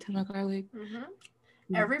shit ton of garlic.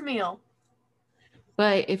 Every meal.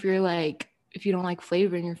 But if you don't like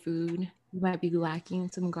flavor in your food, you might be lacking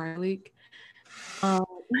some garlic.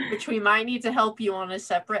 Which we might need to help you on a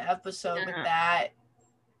separate episode with that.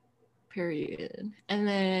 Period. And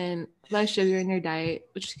then less sugar in your diet,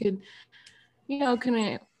 which could,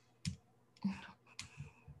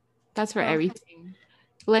 that's for everything.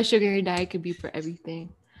 Less sugar in your diet could be for everything.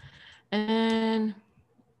 And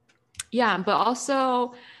but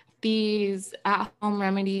also these at-home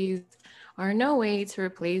remedies are no way to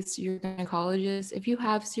replace your gynecologist. If you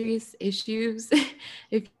have serious issues,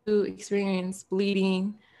 if you experience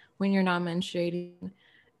bleeding when you're not menstruating,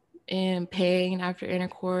 and pain after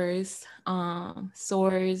intercourse,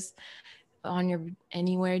 sores on your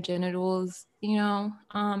anywhere genitals,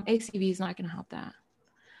 HCV is not going to help that.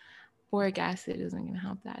 Boric acid isn't going to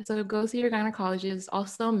help that. So go see your gynecologist.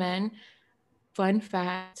 Also, men, fun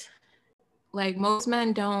fact, like most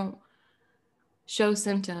men don't show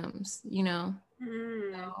symptoms, So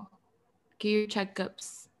get your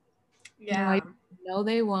checkups. Yeah. No,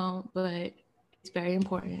 they won't, but it's very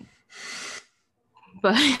important.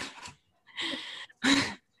 But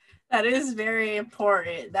that is very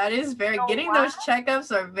important. Getting those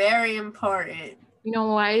checkups are very important. You know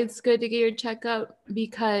why it's good to get your checkup?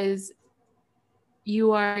 Because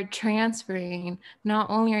you are transferring. Not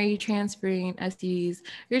only are you transferring STDs,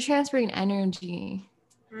 you're transferring energy.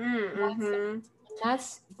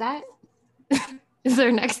 That is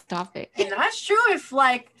our next topic. And that's true. If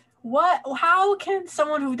how can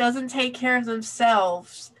someone who doesn't take care of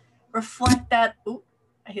themselves reflect that? Ooh,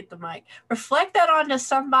 I hit the mic. Reflect that onto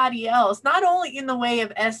somebody else, not only in the way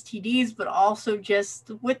of STDs, but also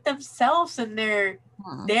just with themselves and their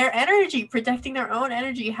energy, protecting their own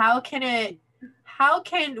energy. How can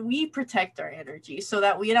we protect our energy so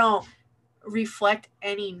that we don't reflect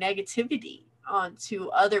any negativity onto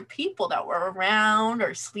other people that we're around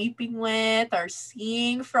or sleeping with or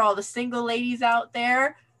seeing? For all the single ladies out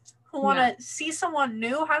there who want to see someone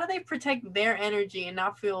new, how do they protect their energy and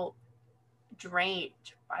not feel drained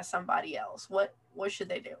by somebody else? What should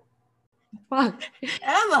they do? Fuck.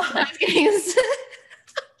 Emma.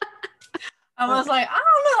 I was like, I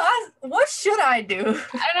don't know. What should I do? I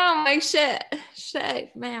don't know. I'm like,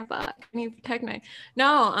 shit, man, fuck. I need to protect my.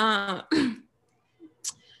 No,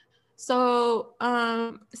 so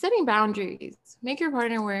setting boundaries. Make your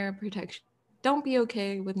partner wear protection. Don't be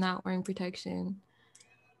okay with not wearing protection.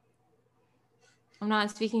 I'm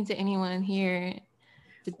not speaking to anyone here.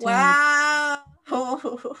 Wow.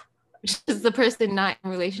 Just the person not in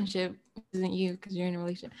a relationship isn't you because you're in a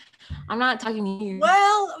relationship. I'm not talking to you.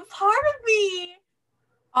 Well, part of me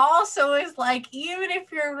also is like, even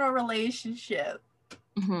if you're in a relationship,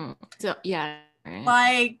 so yeah,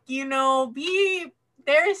 like, you know,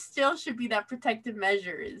 there still should be that protective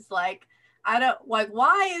measures. Like, I don't like,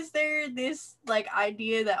 why is there this like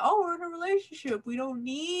idea that, oh, we're in a relationship, we don't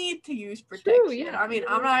need to use protection? True, yeah. I mean,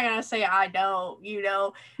 I'm not gonna say I don't, you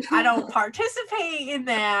know, I don't participate in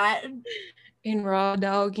that. In raw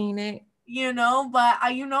dogging it. You know, but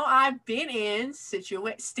I've been in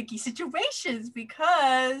sticky situations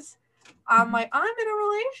because I'm like, I'm in a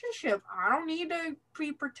relationship. I don't need to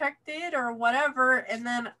be protected or whatever. And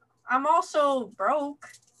then I'm also broke.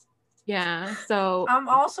 Yeah. So I'm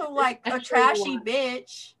also like a trashy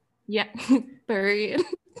bitch. Yeah. Period.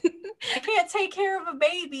 I can't take care of a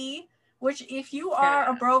baby. Which, if you are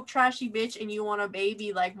a broke, trashy bitch and you want a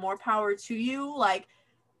baby, like, more power to you. Like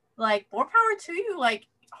more power to you. Like,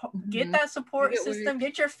 get that support system,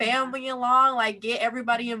 get your family along, like, get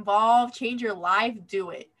everybody involved, change your life, do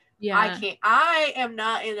it. Yeah. I am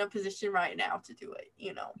not in a position right now to do it,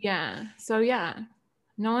 you know? Yeah. So yeah,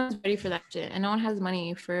 no one's ready for that shit. And no one has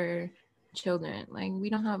money for children. Like, we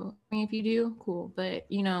don't have, I mean, if you do, cool. But,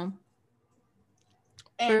 you know,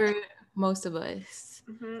 for most of us.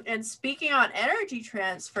 And speaking on energy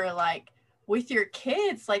transfer, like, with your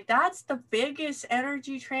kids, like, that's the biggest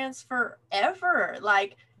energy transfer ever.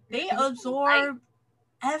 Like, they absorb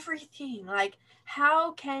everything. Like,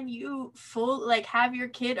 how can you have your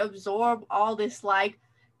kid absorb all this, like,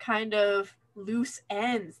 kind of loose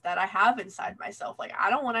ends that I have inside myself? Like, I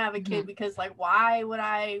don't want to have a kid because, like, why would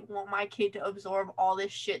I want my kid to absorb all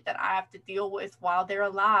this shit that I have to deal with while they're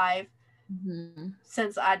alive,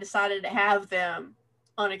 since I decided to have them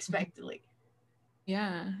unexpectedly?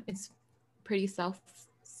 Yeah, it's pretty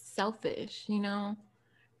selfish, you know?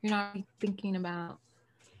 You're not thinking about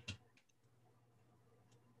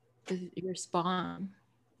your spawn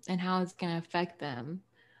and how it's going to affect them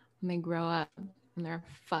when they grow up and they're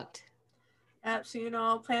fucked. So, you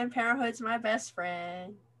know, Planned Parenthood's my best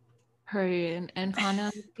friend. Hurry and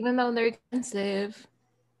condoms, even though they're expensive,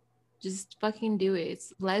 just fucking do it.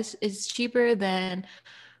 It's cheaper than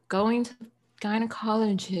going to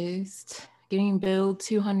gynecologist, getting billed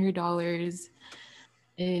 $200.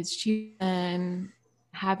 It's cheaper than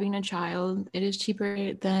having a child. It is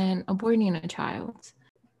cheaper than aborting a child.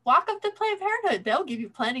 Walk up to Planned Parenthood. They'll give you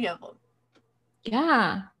plenty of them.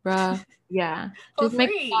 Yeah, bruh. Yeah. Just make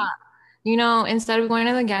it stop. You know, instead of going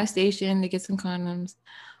to the gas station to get some condoms,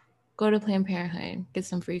 go to Planned Parenthood, get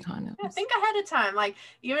some free condoms. Yeah, think ahead of time. Like,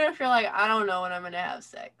 even if you're like, I don't know when I'm going to have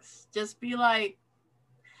sex, just be like,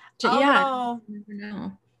 yeah. You never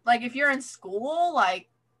know. Like, if you're in school, like,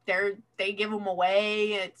 they give them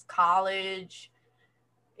away. It's college.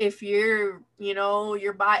 If you're, you know,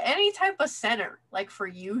 you're by any type of center, like, for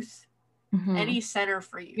youth, any center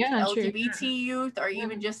for youth, LGBT youth, or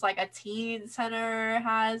even just like a teen center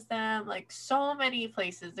has them. Like, so many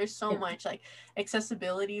places. There's so much, like,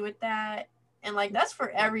 accessibility with that. And, like, that's for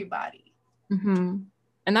everybody. And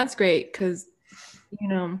that's great because, you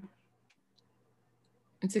know,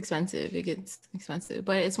 it's expensive. It gets expensive,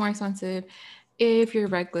 but it's more expensive if you're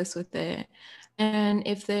reckless with it. And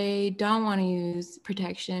if they don't want to use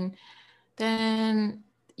protection, then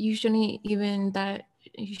you shouldn't even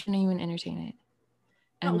entertain it.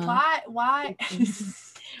 No, why?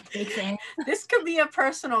 This could be a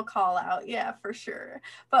personal call out, yeah, for sure.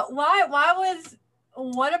 But what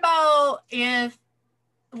about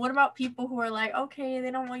people who are like, okay, they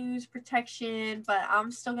don't want to use protection, but I'm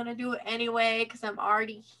still gonna do it anyway because I'm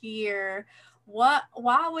already here? Why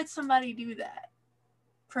would somebody do that?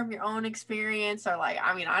 From your own experience, or like,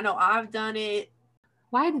 I mean, I know I've done it.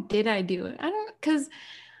 Why did I do it?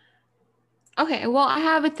 Okay, well, I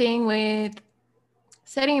have a thing with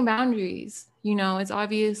setting boundaries. You know, it's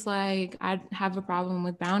obvious, like, I have a problem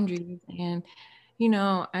with boundaries, and, you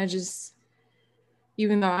know, I just,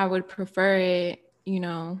 even though I would prefer it, you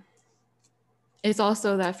know, it's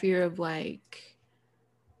also that fear of, like,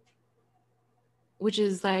 which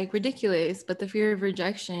is like ridiculous. But the fear of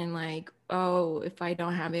rejection, like, oh, if I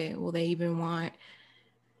don't have it, will they even want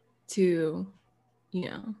to, you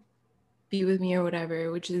know, be with me or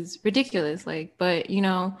whatever, which is ridiculous. Like, but you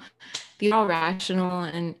know, these are all rational,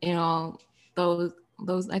 and you know, those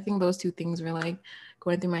I think those two things were like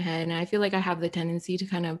going through my head, and I feel like I have the tendency to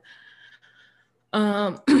kind of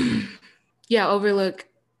yeah, overlook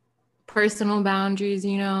personal boundaries,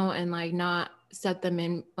 you know, and like not set them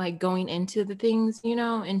in, like going into the things, you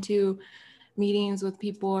know, into meetings with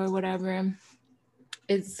people or whatever.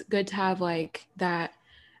 It's good to have like that,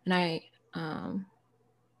 and I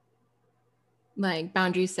like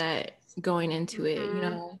boundary set going into it, you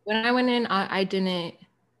know. When I went in, I didn't,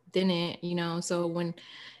 you know. So when,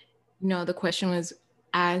 you know, the question was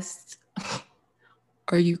asked,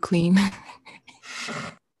 are you clean?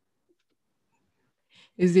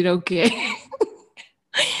 Is it okay?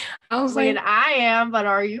 I was like, I am, but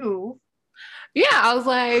are you? Yeah, I was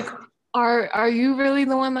like, are you really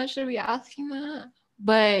the one that should be asking that?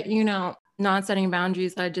 But you know, not setting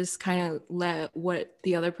boundaries, I just kind of let what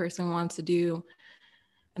the other person wants to do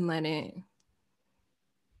and let it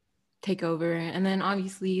take over. And then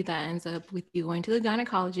obviously that ends up with you going to the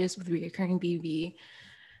gynecologist with reoccurring BV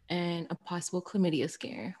and a possible chlamydia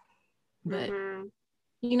scare. But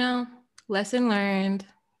you know, lesson learned.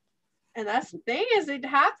 And that's the thing, is it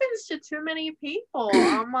happens to too many people.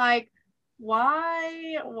 I'm like,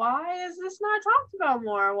 why is this not talked about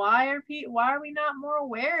more? Why are we not more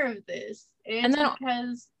aware of this? It's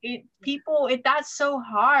because that's so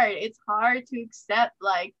hard. It's hard to accept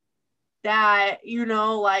like that, you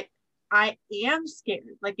know, like I am scared,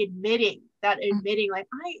 like admitting like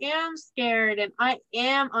I am scared and I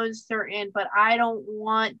am uncertain, but I don't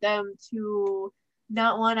want them to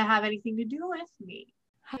not want to have anything to do with me.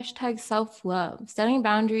 Hashtag self-love. Setting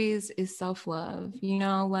boundaries is self-love, you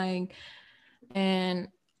know, like, and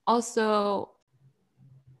also,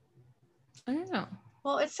 I don't know.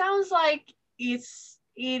 Well, it sounds like it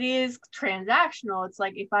is transactional. It's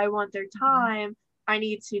like, if I want their time, I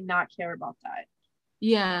need to not care about that.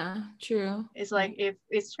 Yeah, true. It's like, if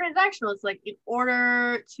it's transactional, it's like, in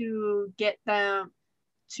order to get them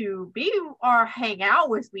to be or hang out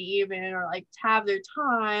with me even, or like to have their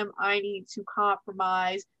time, I need to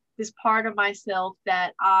compromise this part of myself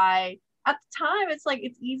that at the time, it's like,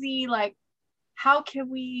 it's easy, like, how can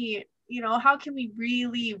we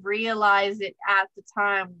really realize it at the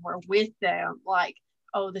time we're with them, like,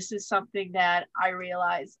 oh, this is something that I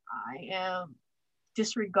realize I am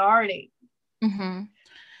disregarding.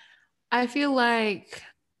 I feel like,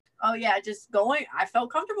 oh yeah, I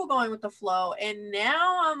felt comfortable going with the flow, and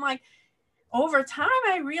now I'm like, over time,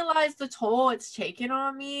 I realized the toll it's taken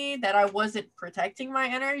on me, that I wasn't protecting my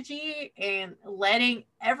energy and letting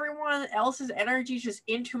everyone else's energy just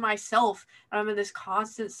into myself. And I'm in this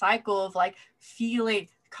constant cycle of like feeling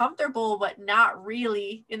comfortable, but not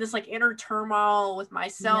really, in this like inner turmoil with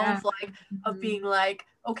myself, like of being like,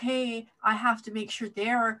 okay, I have to make sure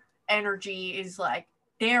their energy is like,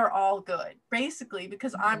 they're all good, basically,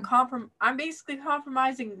 because I'm basically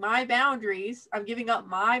compromising my boundaries. I'm giving up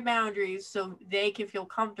my boundaries so they can feel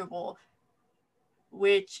comfortable,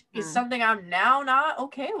 which is something I'm now not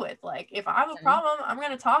okay with. Like, if I have a problem, I'm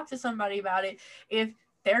going to talk to somebody about it. If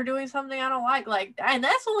they're doing something I don't like, and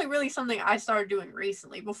that's only really something I started doing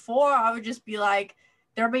recently. Before, I would just be like,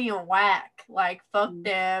 they're being whack, like, fuck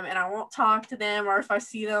them, and I won't talk to them, or if I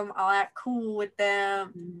see them, I'll act cool with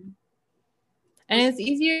them. And it's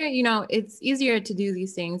easier, you know, it's easier to do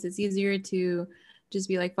these things. It's easier to just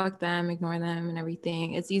be like, fuck them, ignore them and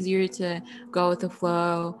everything. It's easier to go with the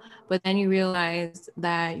flow. But then you realize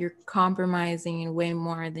that you're compromising in way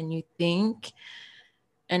more than you think.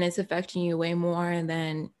 And it's affecting you way more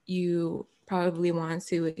than you probably want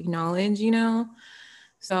to acknowledge, you know?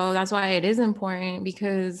 So that's why it is important,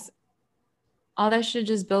 because all that shit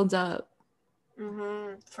just builds up.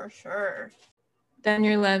 For sure. Then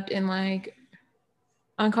you're left in like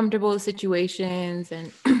uncomfortable situations,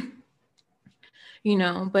 and you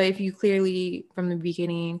know, but if you clearly from the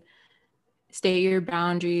beginning state your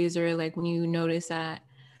boundaries, or like when you notice that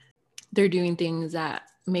they're doing things that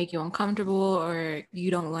make you uncomfortable or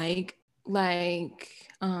you don't like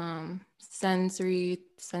sensory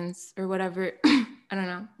sense or whatever, I don't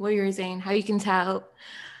know what you were saying, how you can tell.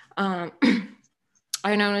 I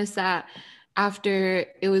noticed that after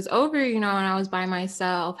it was over, you know, and I was by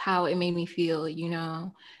myself, how it made me feel, you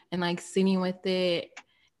know, and like sitting with it,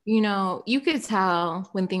 you know, you could tell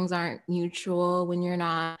when things aren't mutual, when you're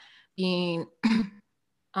not being,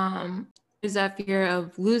 there's that fear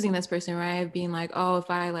of losing this person, right? Of being like, oh, if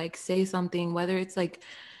I like say something, whether it's like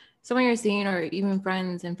someone you're seeing, or even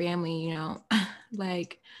friends and family, you know,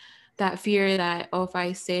 like that fear that, oh, if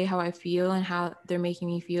I say how I feel and how they're making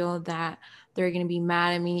me feel, that they're going to be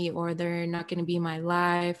mad at me, or they're not going to be in my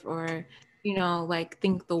life, or, you know, like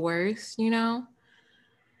think the worst, you know?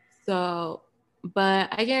 So, but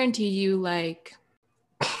I guarantee you, like,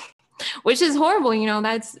 which is horrible, you know,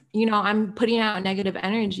 that's, you know, I'm putting out negative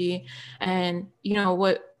energy, and, you know,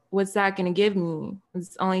 what's that going to give me?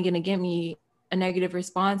 It's only going to give me a negative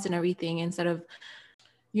response and everything, instead of,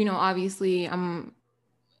 you know, obviously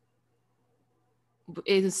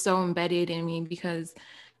it is so embedded in me because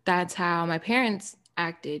that's how my parents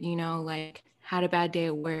acted, you know, like had a bad day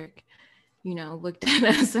at work, you know, looked at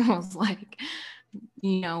us and was like,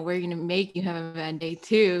 you know, we're going to make you have a bad day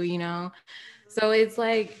too, you know? So it's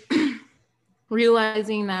like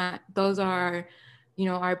realizing that those are, you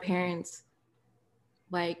know, our parents,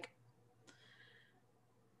 like,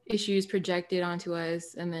 issues projected onto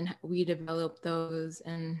us, and then we developed those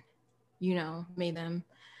and, you know, made them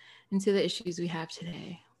into the issues we have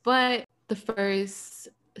today. But the first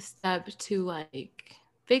step to like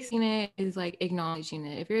fixing it is like acknowledging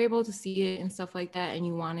it. If you're able to see it and stuff like that and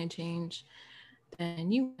you want to change,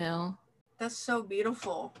 then you will. That's so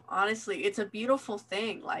beautiful. Honestly, it's a beautiful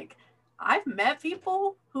thing. Like, I've met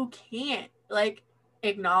people who can't like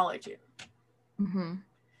acknowledge it. Mm-hmm.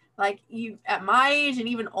 Like, you at my age, and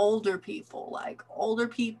even older people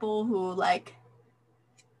who like,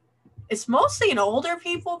 it's mostly in older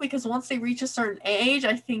people, because once they reach a certain age,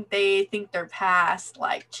 I think they think they're past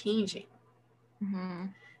like changing. Mm-hmm.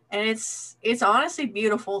 And it's honestly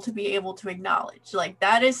beautiful to be able to acknowledge. Like,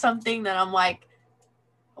 that is something that I'm like,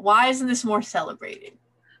 why isn't this more celebrated?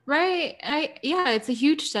 Right. Yeah, it's a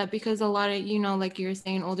huge step, because a lot of, you know, like you're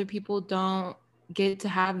saying, older people don't get to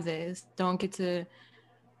have this, don't get to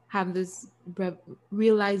have this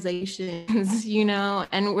realizations, you know,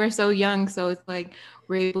 and we're so young, so it's like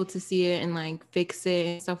we're able to see it and like fix it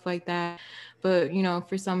and stuff like that. But, you know,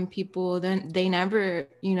 for some people, then they never,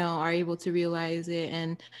 you know, are able to realize it.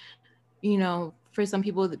 And, you know, for some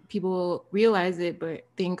people realize it but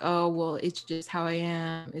think, oh, well, it's just how I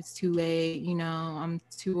am, it's too late, you know, I'm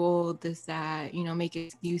too old, this, that, you know, make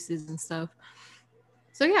excuses and stuff.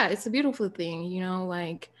 So yeah, it's a beautiful thing, you know,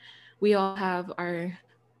 like we all have our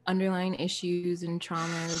underlying issues and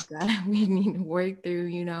traumas that we need to work through,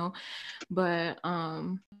 you know, but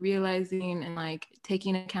realizing and like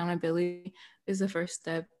taking accountability is the first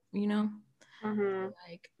step, you know. Mm-hmm.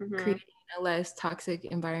 Like Mm-hmm. creating a less toxic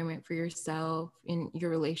environment for yourself in your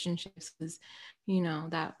relationships is, you know,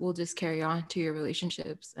 that will just carry on to your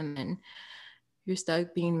relationships, and then you're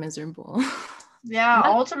stuck being miserable. Yeah,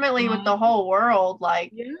 ultimately with the whole world,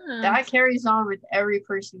 like, Yeah. that carries on with every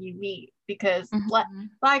person you meet, because Mm-hmm.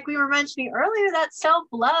 like we were mentioning earlier, that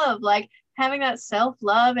self-love, like having that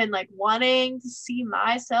self-love and like wanting to see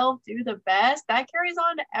myself do the best, that carries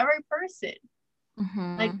on to every person.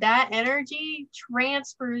 Like, Mm-hmm. that energy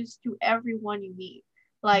transfers to everyone you meet.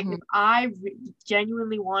 Like, Mm-hmm. if I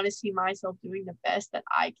genuinely want to see myself doing the best that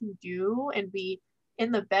I can do and be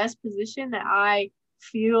in the best position that I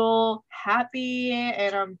feel happy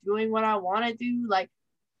and I'm doing what I want to do, like,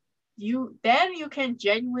 you can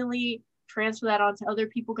genuinely transfer that onto other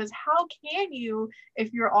people. Because how can you,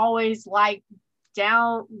 if you're always like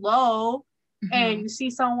down low and Mm-hmm. you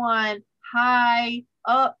see someone high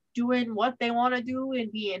up doing what they want to do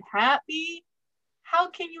and being happy, how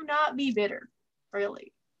can you not be bitter,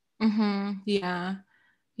 really? Mm-hmm. Yeah.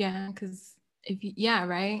 Yeah. Because if you, yeah,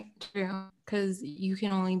 right. True. Because you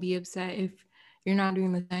can only be upset if you're not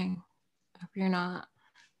doing the thing, if you're not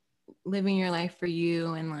living your life for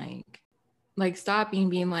you, and like stopping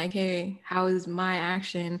being like, hey, how is my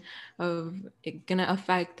action of it gonna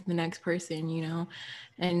affect the next person, you know?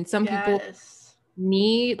 And some people Yes.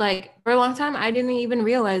 need, like, for a long time I didn't even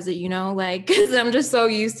realize it, you know, like, because I'm just so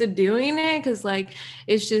used to doing it, because like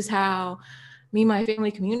it's just how me and my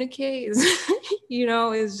family communicates. You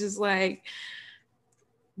know, it's just like,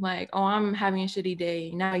 oh, I'm having a shitty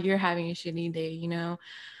day, now you're having a shitty day, you know.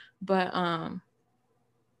 But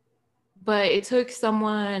it took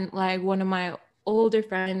someone, like one of my older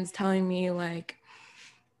friends, telling me,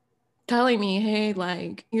 hey,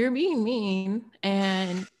 like, you're being mean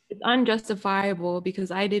and it's unjustifiable because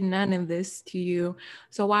I did none of this to you.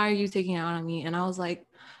 So why are you taking it out on me? And I was like,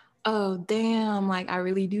 oh, damn, like, I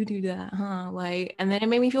really do that, huh? Like, and then it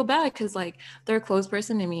made me feel bad because like they're a close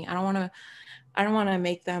person to me. I don't want to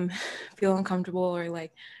make them feel uncomfortable or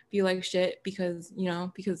like feel like shit because, you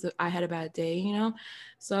know, because I had a bad day, you know?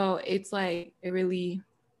 So it's like, it really,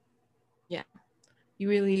 yeah, you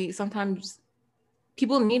really sometimes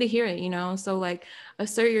people need to hear it, you know? So like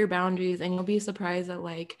assert your boundaries and you'll be surprised at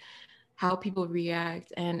like how people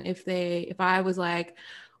react. And if I was like,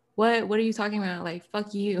 what are you talking about? Like,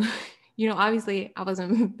 fuck you. You know, obviously I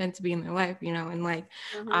wasn't meant to be in their life, you know, and like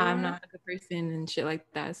I'm not a good person and shit like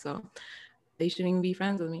that. So they shouldn't even be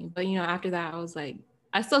friends with me. But you know, after that I was like,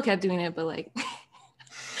 I still kept doing it, but like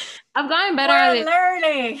I've gotten better at it.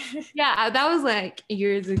 Learning. Yeah, that was like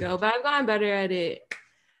years ago, but I've gotten better at it.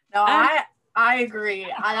 No, I agree.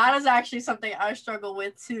 That is actually something I struggle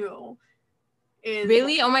with too.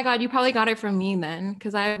 Really? Oh my God, you probably got it from me then.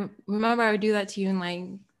 Because I remember I would do that to you in like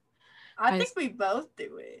I think we both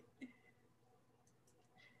do it.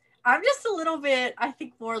 I'm just a little bit, I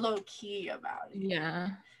think, more low key about it. Yeah.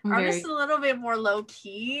 I'm just a little bit more low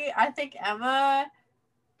key. I think Emma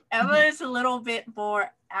is a little bit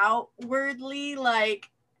more outwardly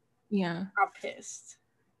like, yeah, I'm pissed.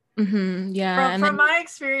 Yeah. From my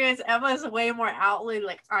experience, Emma is way more outwardly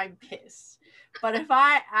like, I'm pissed. But if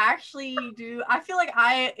I actually do, I feel like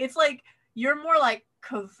it's like you're more like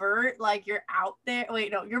covert, like you're out there.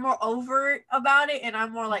 Wait, no, you're more overt about it, and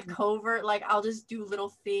I'm more like covert, like I'll just do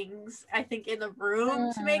little things, I think, in the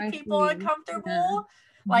room to make people uncomfortable. Yeah.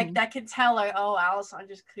 Like that can tell, like, oh, Alice, I'm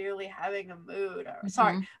just clearly having a mood. Or,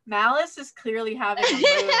 sorry, Malice is clearly having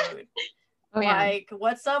a mood. Like,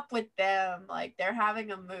 what's up with them? Like, they're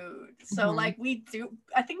having a mood. So like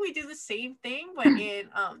I think we do the same thing, but in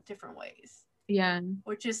different ways. Yeah.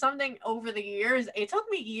 Which is something over the years, it took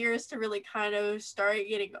me years to really kind of start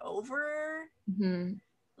getting over.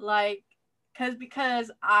 Like,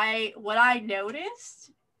 because what I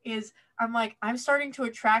noticed is I'm like, I'm starting to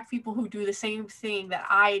attract people who do the same thing that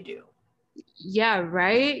I do. Yeah,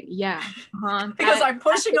 right? Yeah. Because I'm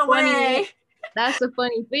pushing away. That's the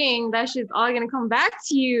funny thing. That shit's all gonna come back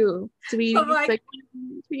to you. To be like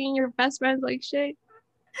treating your best friends like shit.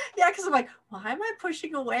 Yeah, because I'm like, why am I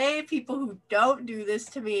pushing away people who don't do this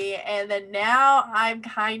to me? And then now I'm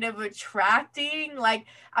kind of attracting, like,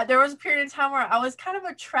 there was a period of time where I was kind of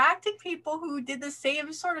attracting people who did the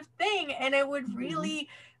same sort of thing, and it would really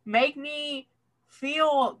make me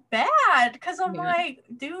feel bad because I'm like,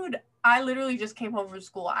 dude, I literally just came home from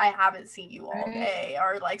school. I haven't seen you all day,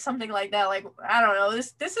 or like something like that. Like, I don't know.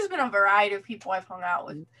 This has been a variety of people I've hung out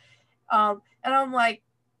with. And I'm like,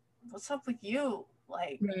 what's up with you?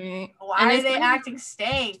 Like, why are they acting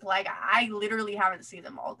stank? Like, I literally haven't seen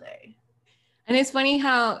them all day. And it's funny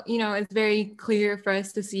how, you know, it's very clear for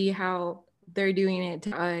us to see how they're doing it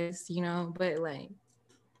to us, you know, but like,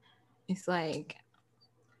 it's like,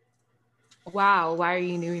 wow, why are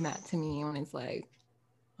you doing that to me? When it's like,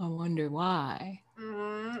 I wonder why.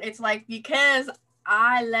 It's like, because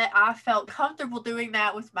I felt comfortable doing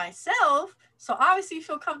that with myself, so obviously you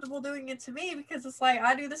feel comfortable doing it to me, because it's like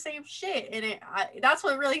I do the same shit, and that's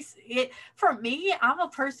what really for me. I'm a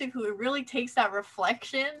person who really takes that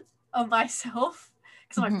reflection of myself,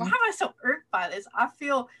 because I'm like, why am I so irked by this? I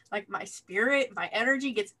feel like my spirit, my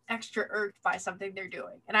energy gets extra irked by something they're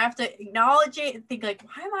doing, and I have to acknowledge it and think like,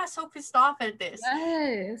 why am I so pissed off at this?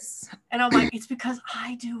 Yes. And I'm like, it's because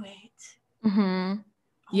I do it. Oh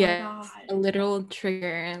yeah, a literal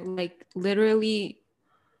trigger. Like literally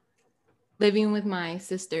living with my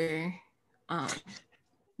sister,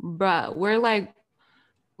 bruh,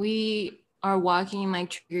 we are walking like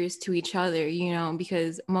triggers to each other, you know,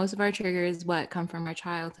 because most of our triggers come from our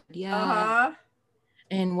childhood.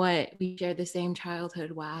 And we share the same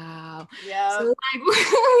childhood. Wow. Yeah. So like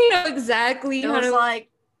we know exactly how to like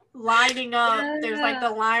lining up. There's like the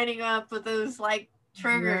lining up with those like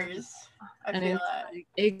triggers. I feel like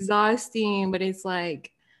exhausting, but it's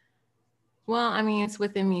like, well, I mean, it's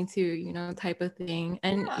within me too, you know, type of thing.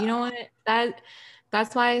 And you know what?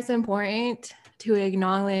 That's why it's important to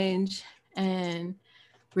acknowledge and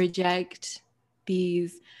reject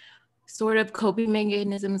these sort of coping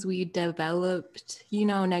mechanisms we developed, you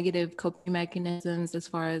know, negative coping mechanisms as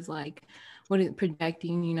far as like what is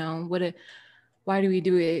projecting, you know, why do we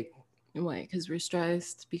do it? Why? Because we're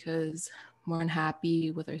stressed, because we're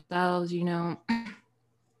unhappy with ourselves, you know.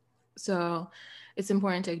 So it's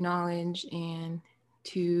important to acknowledge and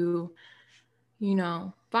to, you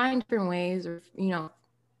know, find different ways, or, you know,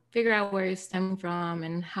 figure out where it's stemming from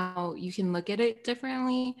and how you can look at it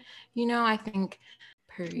differently. You know, I think.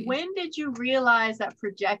 When did you realize that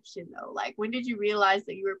projection though? Like, when did you realize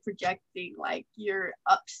that you were projecting, like, you're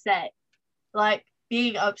upset, like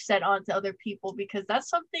being upset onto other people? Because that's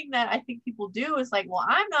something that I think people do, is like, well,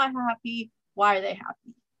 I'm not happy. Why are they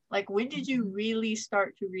happy? Like, when did you really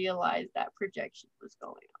start to realize that projection was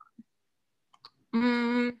going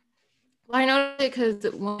on? Well, I noticed it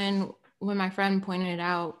because when my friend pointed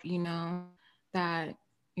out, you know, that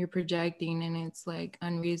you're projecting and it's like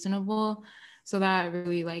unreasonable. So that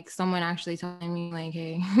really, like, someone actually telling me like,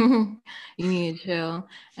 hey, you need to chill.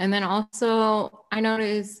 And then also I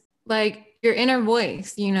noticed like your inner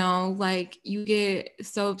voice, you know, like you get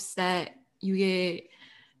so upset, you get,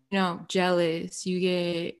 you know, jealous,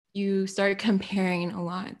 you start comparing a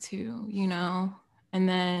lot too, you know. And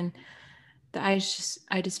then I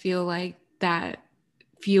just feel like that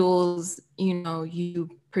fuels, you know, you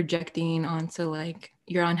projecting onto like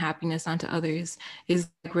your unhappiness onto others, is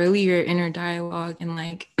like really your inner dialogue, and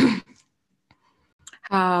like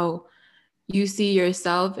how you see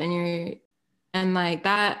yourself and like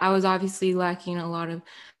that. I was obviously lacking a lot of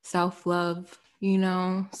self-love, you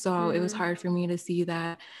know, so it was hard for me to see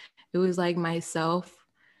that it was like myself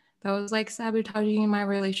that was like sabotaging my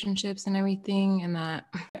relationships and everything. And that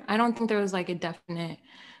I don't think there was like a definite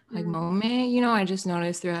like moment, you know. I just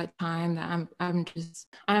noticed throughout time that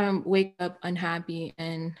I'm wake up unhappy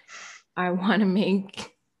and I want to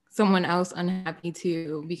make someone else unhappy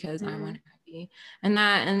too because I'm unhappy.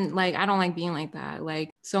 And like I don't like being like that.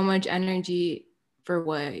 Like so much energy for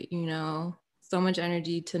what, you know? So much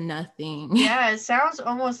energy to nothing. Yeah, it sounds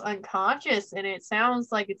almost unconscious, and it sounds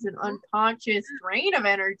like it's an unconscious drain of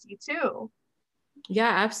energy too. Yeah,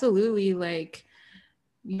 absolutely. Like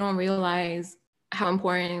you don't realize how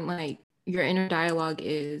important like your inner dialogue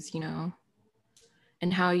is, you know,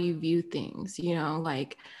 and how you view things, you know.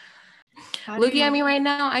 Like looking at me right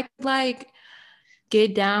now, I could like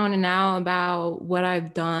get down and out about what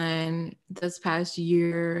I've done this past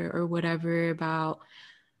year or whatever, about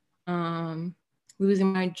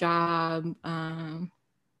losing my job, I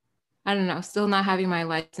don't know, still not having my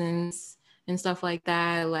license and stuff like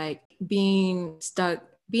that, like being stuck.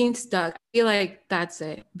 I feel like that's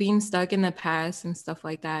it. Being stuck in the past and stuff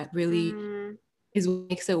like that really is what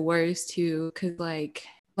makes it worse too. Cause like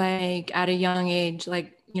at a young age,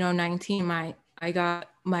 like, you know, 19, I got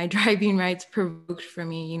my driving rights revoked for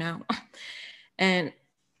me, you know. And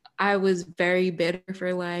I was very bitter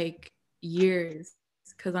for like years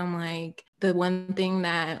because I'm like, the one thing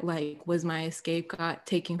that like was my escape got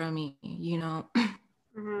taken from me, you know.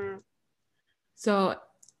 So,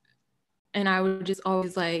 and I would just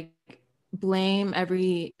always like blame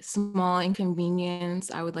every small inconvenience.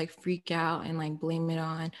 I would like freak out and like blame it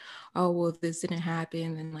on, oh, well, if this didn't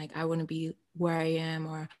happen, then like I wouldn't be where I am,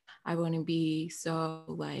 or I wouldn't be so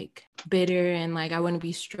like bitter, and like I wouldn't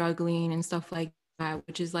be struggling and stuff like that,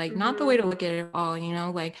 which is like not the way to look at it at all, you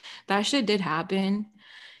know. Like that shit did happen,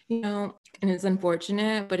 you know, and it's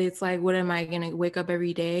unfortunate, but it's like, what am I gonna wake up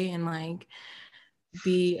every day and like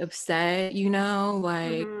be upset, you know,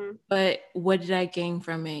 like, but what did I gain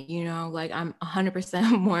from it, you know? Like I'm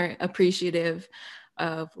 100% more appreciative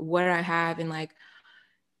of what I have, and like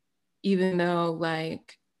even though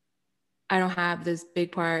like I don't have this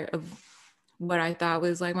big part of what I thought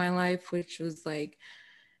was like my life, which was like,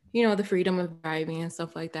 you know, the freedom of driving and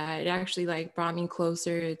stuff like that, it actually like brought me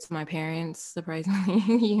closer to my parents, surprisingly,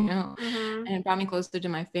 you know, and it brought me closer to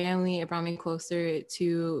my family. It brought me closer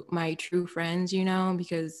to my true friends, you know,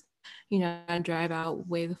 because, you know, I drive out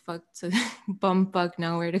way the fuck to bumfuck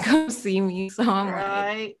nowhere to go see me. So I'm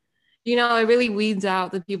like, you know, it really weeds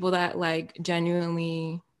out the people that like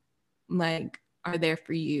genuinely like are there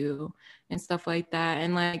for you and stuff like that.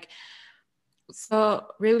 And like, so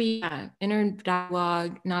really, yeah, inner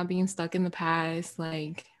dialogue, not being stuck in the past,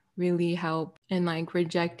 like really help, and like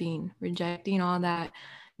rejecting all that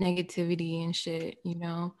negativity and shit, you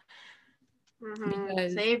know.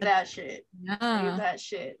 Because Save that shit. yeah. Save that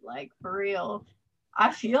shit. Like for real.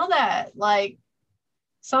 I feel that. Like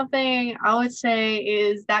something I would say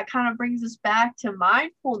is that kind of brings us back to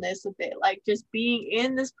mindfulness a bit, like just being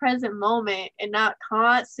in this present moment and not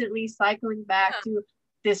constantly cycling back to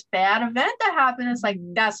this bad event that happened. It's like,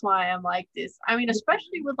 that's why I'm like this. I mean,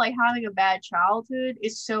 especially with like having a bad childhood,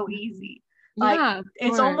 it's so easy. Like, Yeah,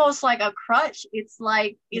 it's almost like a crutch. It's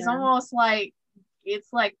like, it's almost like, it's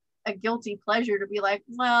like a guilty pleasure to be like,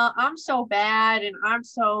 well, I'm so bad and I'm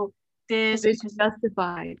so this. it's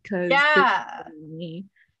justified because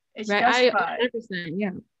it's right, justified. 100%, yeah.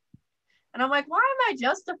 And I'm like, why am I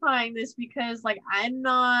justifying this? Because like I'm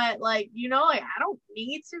not like, you know, like I don't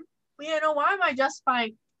need to, you know, why am I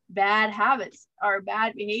justifying bad habits or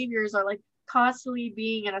bad behaviors or like constantly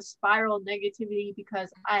being in a spiral of negativity because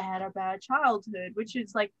I had a bad childhood, which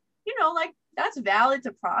is like, you know, like that's valid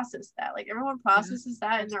to process that. Like everyone processes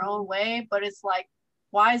that in their own way, but it's like,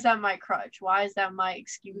 why is that my crutch? Why is that my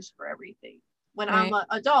excuse for everything when I'm an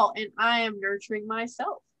adult and I am nurturing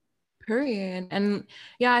myself? Period. And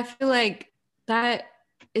yeah, I feel like that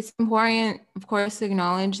it's important, of course, to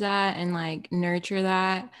acknowledge that and like nurture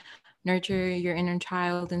that, nurture your inner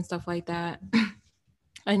child and stuff like that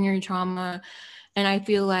and your trauma. And I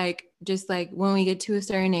feel like just like when we get to a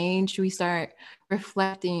certain age, we start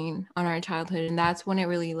reflecting on our childhood, and that's when it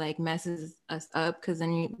really like messes us up, because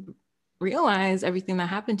then you realize everything that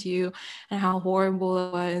happened to you and how horrible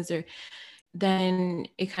it was, or then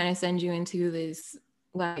it kind of sends you into this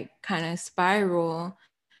like kind of spiral.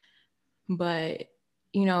 But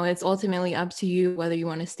you know, it's ultimately up to you whether you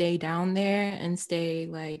want to stay down there and stay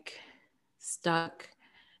like stuck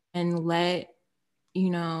and let, you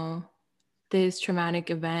know, this traumatic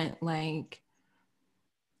event like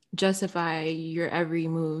justify your every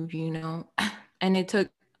move, you know. And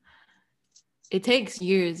it takes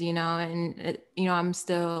years, you know, and you know, I'm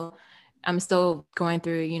still going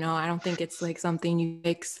through, you know. I don't think it's like something you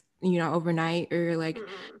fix, you know, overnight, or like you know,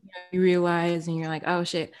 you realize and you're like, oh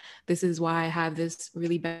shit, this is why I have this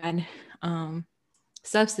really bad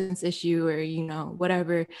substance issue, or you know,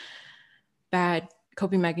 whatever bad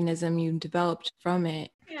coping mechanism you developed from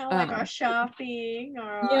it. You know, like our shopping or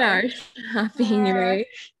our shopping, right?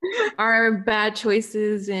 Our bad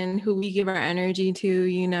choices and who we give our energy to,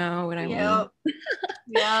 you know what I mean?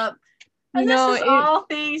 Yep. You And know, this is all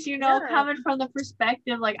things, you know, coming from the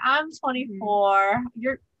perspective, like I'm 24.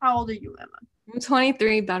 How old are you, Emma? I'm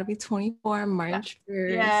 23, about to be 24 March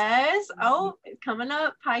 1st. Yes. Oh, it's coming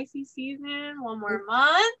up, Pisces season. One more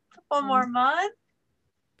month.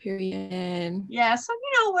 Period. Yeah, so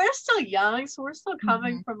you know, we're still young, so we're still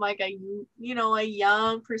coming from like a, you know, a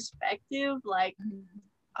young perspective. Like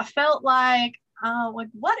I felt like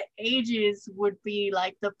what ages would be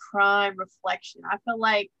like the prime reflection? I felt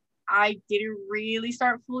like I didn't really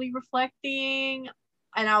start fully reflecting,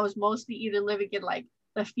 and I was mostly either living in like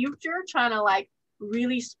the future, trying to like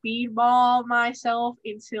really speedball myself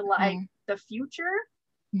into like the future,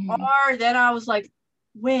 or then I was like,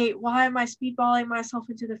 wait, why am I speedballing myself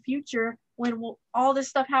into the future when all this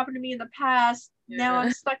stuff happened to me in the past? Now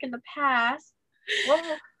I'm stuck in the past.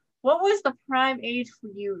 What was the prime age for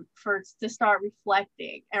you to start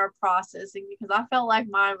reflecting or processing? Because I felt like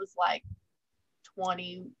mine was like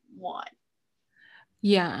 21.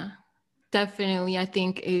 Yeah, definitely. I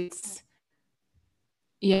think it's,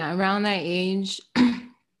 yeah, around that age.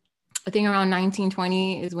 I think around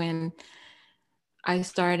 1920 is when I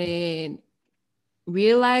started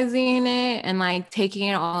realizing it and like taking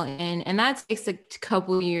it all in. And that takes a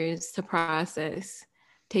couple years to process.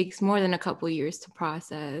 Takes more than a couple years to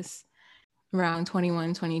process. Around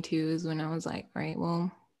 21, 22 is when I was like, right,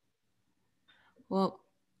 well,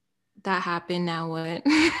 that happened, now what?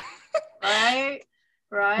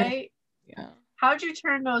 Right. Yeah. How'd you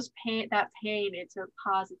turn that pain into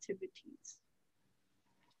positivities?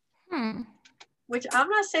 Which I'm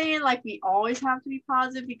not saying like we always have to be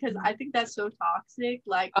positive, because I think that's so toxic.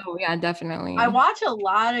 Like, oh yeah, definitely. I watch a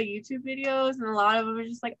lot of YouTube videos, and a lot of them are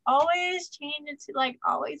just like, always change it to like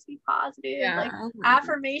always be positive, like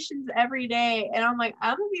affirmations every day. And I'm like,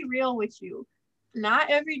 I'm gonna be real with you. Not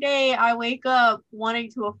every day I wake up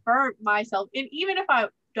wanting to affirm myself. And even if I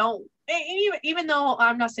don't, even though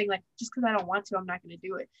I'm not saying like just because I don't want to, I'm not gonna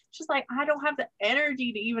do it. It's just like I don't have the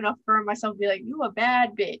energy to even affirm myself, be like, you a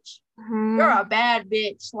bad bitch. You're a bad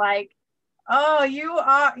bitch. Like, oh,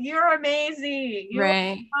 you're amazing. You're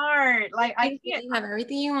smart. Like, I can't. You have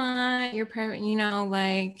everything you want. You're perfect, you know,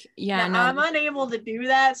 like, no. I'm unable to do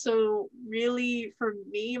that. So really, for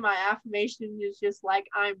me, my affirmation is just like,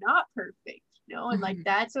 I'm not perfect, you know, and like,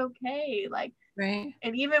 that's okay. Like, and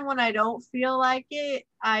even when I don't feel like it,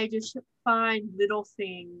 I just find little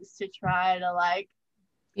things to try to like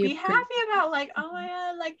be happy about. Like, oh my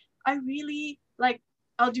God, like, I really like,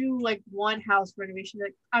 I'll do like one house renovation,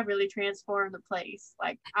 like I really transformed the place.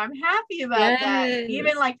 Like, I'm happy about that.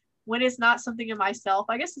 Even like when it's not something in myself,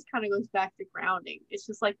 I guess this kind of goes back to grounding. It's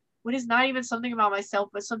just like when it's not even something about myself,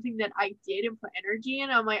 but something that I did and put energy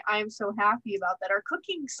in, I'm like, I'm so happy about that. Or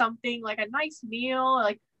cooking something like a nice meal,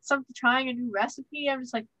 like trying a new recipe. I'm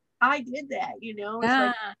just like, I did that, you know? It's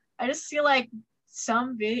like, I just feel like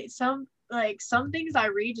some things I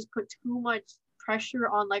read just put too much pressure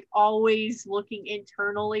on like always looking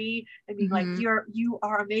internally and being like, you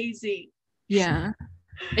are amazing. Yeah,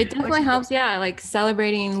 it definitely helps. Yeah, like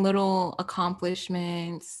celebrating little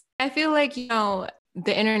accomplishments. I feel like, you know,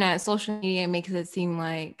 the internet, social media makes it seem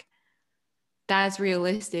like that's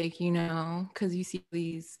realistic, you know, because you see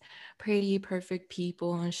these pretty perfect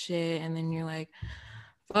people and shit, and then you're like,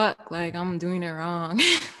 fuck, like I'm doing it wrong.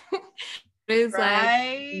 It's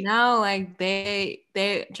like, no, like they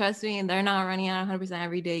trust me, and they're not running out 100%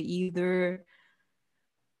 every day either.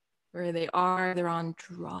 Where they're on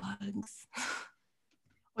drugs.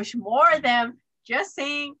 Which more of them, just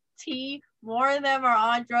saying, T, More of them are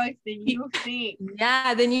on drugs than you think.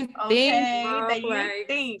 Yeah, than you think. Okay, Bro, that you like,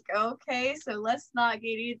 think. Okay, so let's not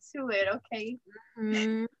get into it. Okay,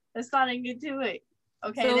 let's not even get to it.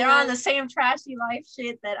 Okay, So, they're like, on the same trashy life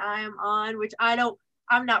shit that I am on, which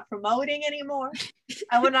I'm not promoting anymore.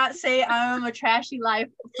 I would not say I'm a trashy life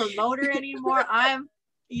promoter anymore. I'm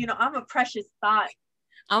a precious thought.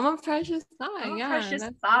 I'm a precious thought. I'm a Yeah, precious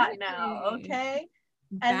that's thought it. now. Okay.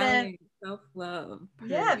 And Balance, then self-love.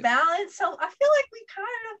 yeah, balance. So I feel like we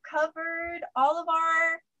kind of covered all of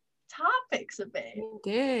our topics a bit. We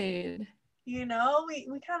did. We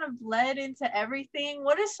kind of bled into everything.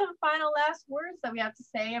 What are some final last words that we have to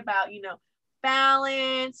say about,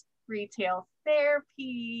 balance, retail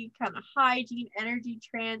therapy, kind of hygiene, energy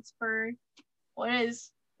transfer? What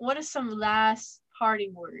is some last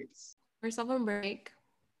parting words? Wear yourself a break.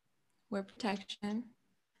 Wear protection.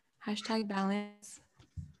 Hashtag balance.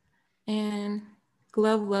 And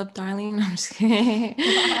glove love, darling. I'm just kidding.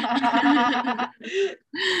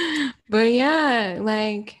 But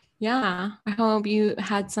yeah, I hope you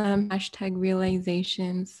had some hashtag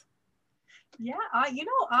realizations. Yeah,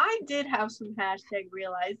 I did have some hashtag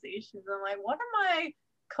realizations. I'm like, what are my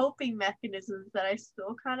coping mechanisms that I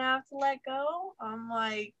still kind of have to let go? I'm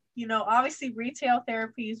like, obviously retail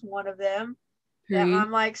therapy is one of them that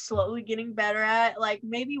I'm like slowly getting better at. Like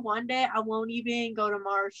maybe one day I won't even go to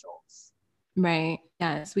Marshall's. Right.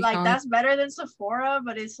 Yes. That's better than Sephora,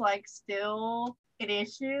 but it's like still an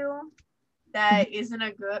issue that isn't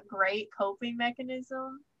a great coping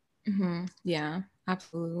mechanism. Mm-hmm. Yeah,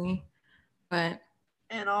 absolutely.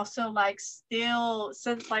 And also like still,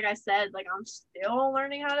 since like I said, like I'm still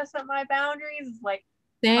learning how to set my boundaries. It's like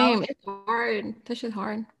same. It's hard. That shit's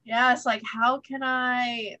hard. Yeah, it's like how can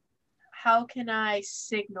I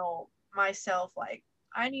signal myself like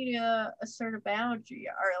I need to assert a boundary,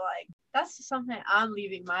 or like that's something I'm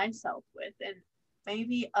leaving myself with, and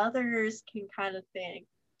maybe others can kind of think,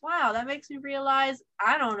 wow, that makes me realize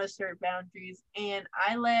I don't assert boundaries and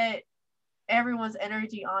I let everyone's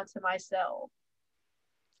energy onto myself.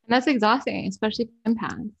 And that's exhausting, especially for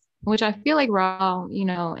empaths, which I feel like we're all,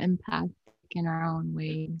 empathic in our own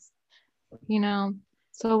ways,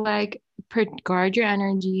 So like guard your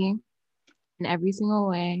energy in every single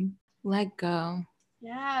way. Let go.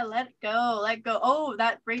 Yeah, let go. Oh,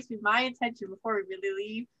 that brings me my intention before we really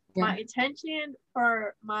leave. Yeah. My intention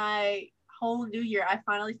for my whole new year, I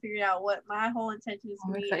finally figured out what my whole intention is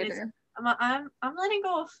to me. I'm letting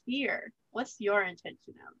go of fear. What's your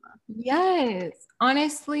intention, Emma? Yes,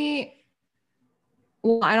 honestly,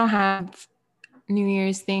 well, I don't have New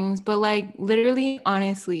Year's things, but like literally,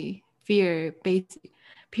 honestly, fear, basic,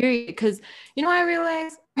 period. Because I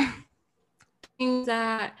realize things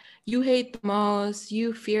that you hate the most,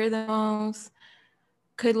 you fear the most,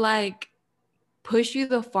 could like push you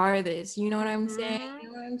the farthest. You know what I'm saying? You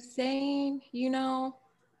know what I'm saying?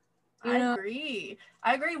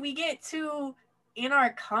 I agree. We get too in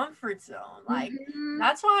our comfort zone. Like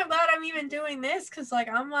that's why I'm glad I'm even doing this, because like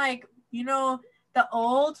I'm like, the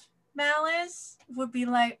old Malice would be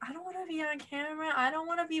like, I don't want to be on camera. I don't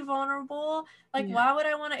want to be vulnerable. Like, why would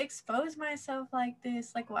I want to expose myself like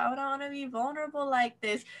this? Like, why would I want to be vulnerable like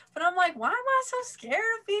this? But I'm like, why am I so scared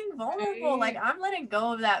of being vulnerable? Like, I'm letting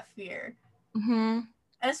go of that fear. And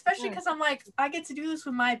especially because I'm like, I get to do this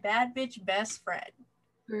with my bad bitch best friend.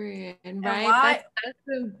 Period. Right? That's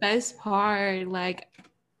the best part. Like,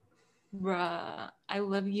 bruh, I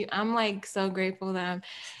love you. I'm like so grateful that I'm,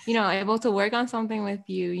 able to work on something with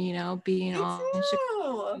you, being on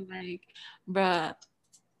Chicago, like, bruh,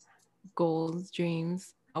 goals,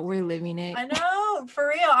 dreams, we're living it. I know, for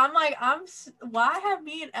real. I'm like, why have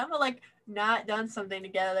me and Emma like not done something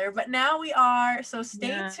together? But now we are. So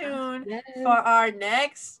stay tuned for our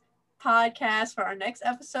next podcast, for our next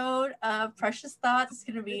episode of Precious Thoughts. It's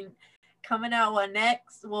gonna be coming out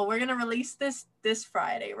next. Well, we're gonna release this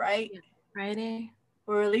Friday, right? Yeah, Friday.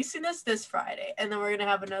 We're releasing this Friday, and then we're gonna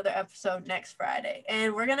have another episode next Friday,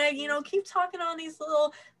 and we're gonna keep talking on these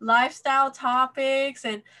little lifestyle topics,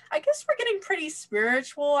 and I guess we're getting pretty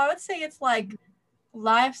spiritual. I would say it's like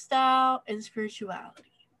lifestyle and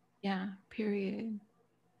spirituality. Yeah, period.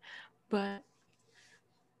 But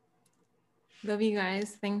love you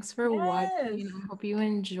guys. Thanks for watching. I hope you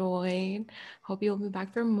enjoyed. Hope you'll be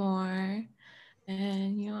back for more.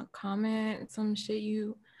 And comment some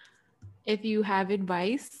shit if you have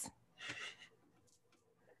advice,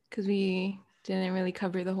 because we didn't really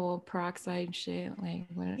cover the whole peroxide shit. Like,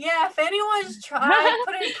 what? Yeah, if anyone's tried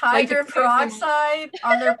putting hydrogen peroxide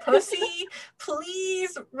on their pussy,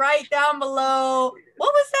 please write down below,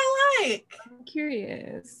 what was that like? I'm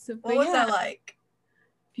curious. What was that like?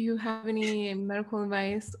 If you have any medical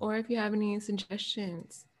advice or if you have any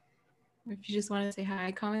suggestions, or if you just want to say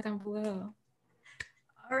hi, comment down below.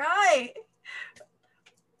 All right.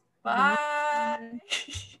 Bye.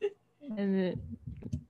 And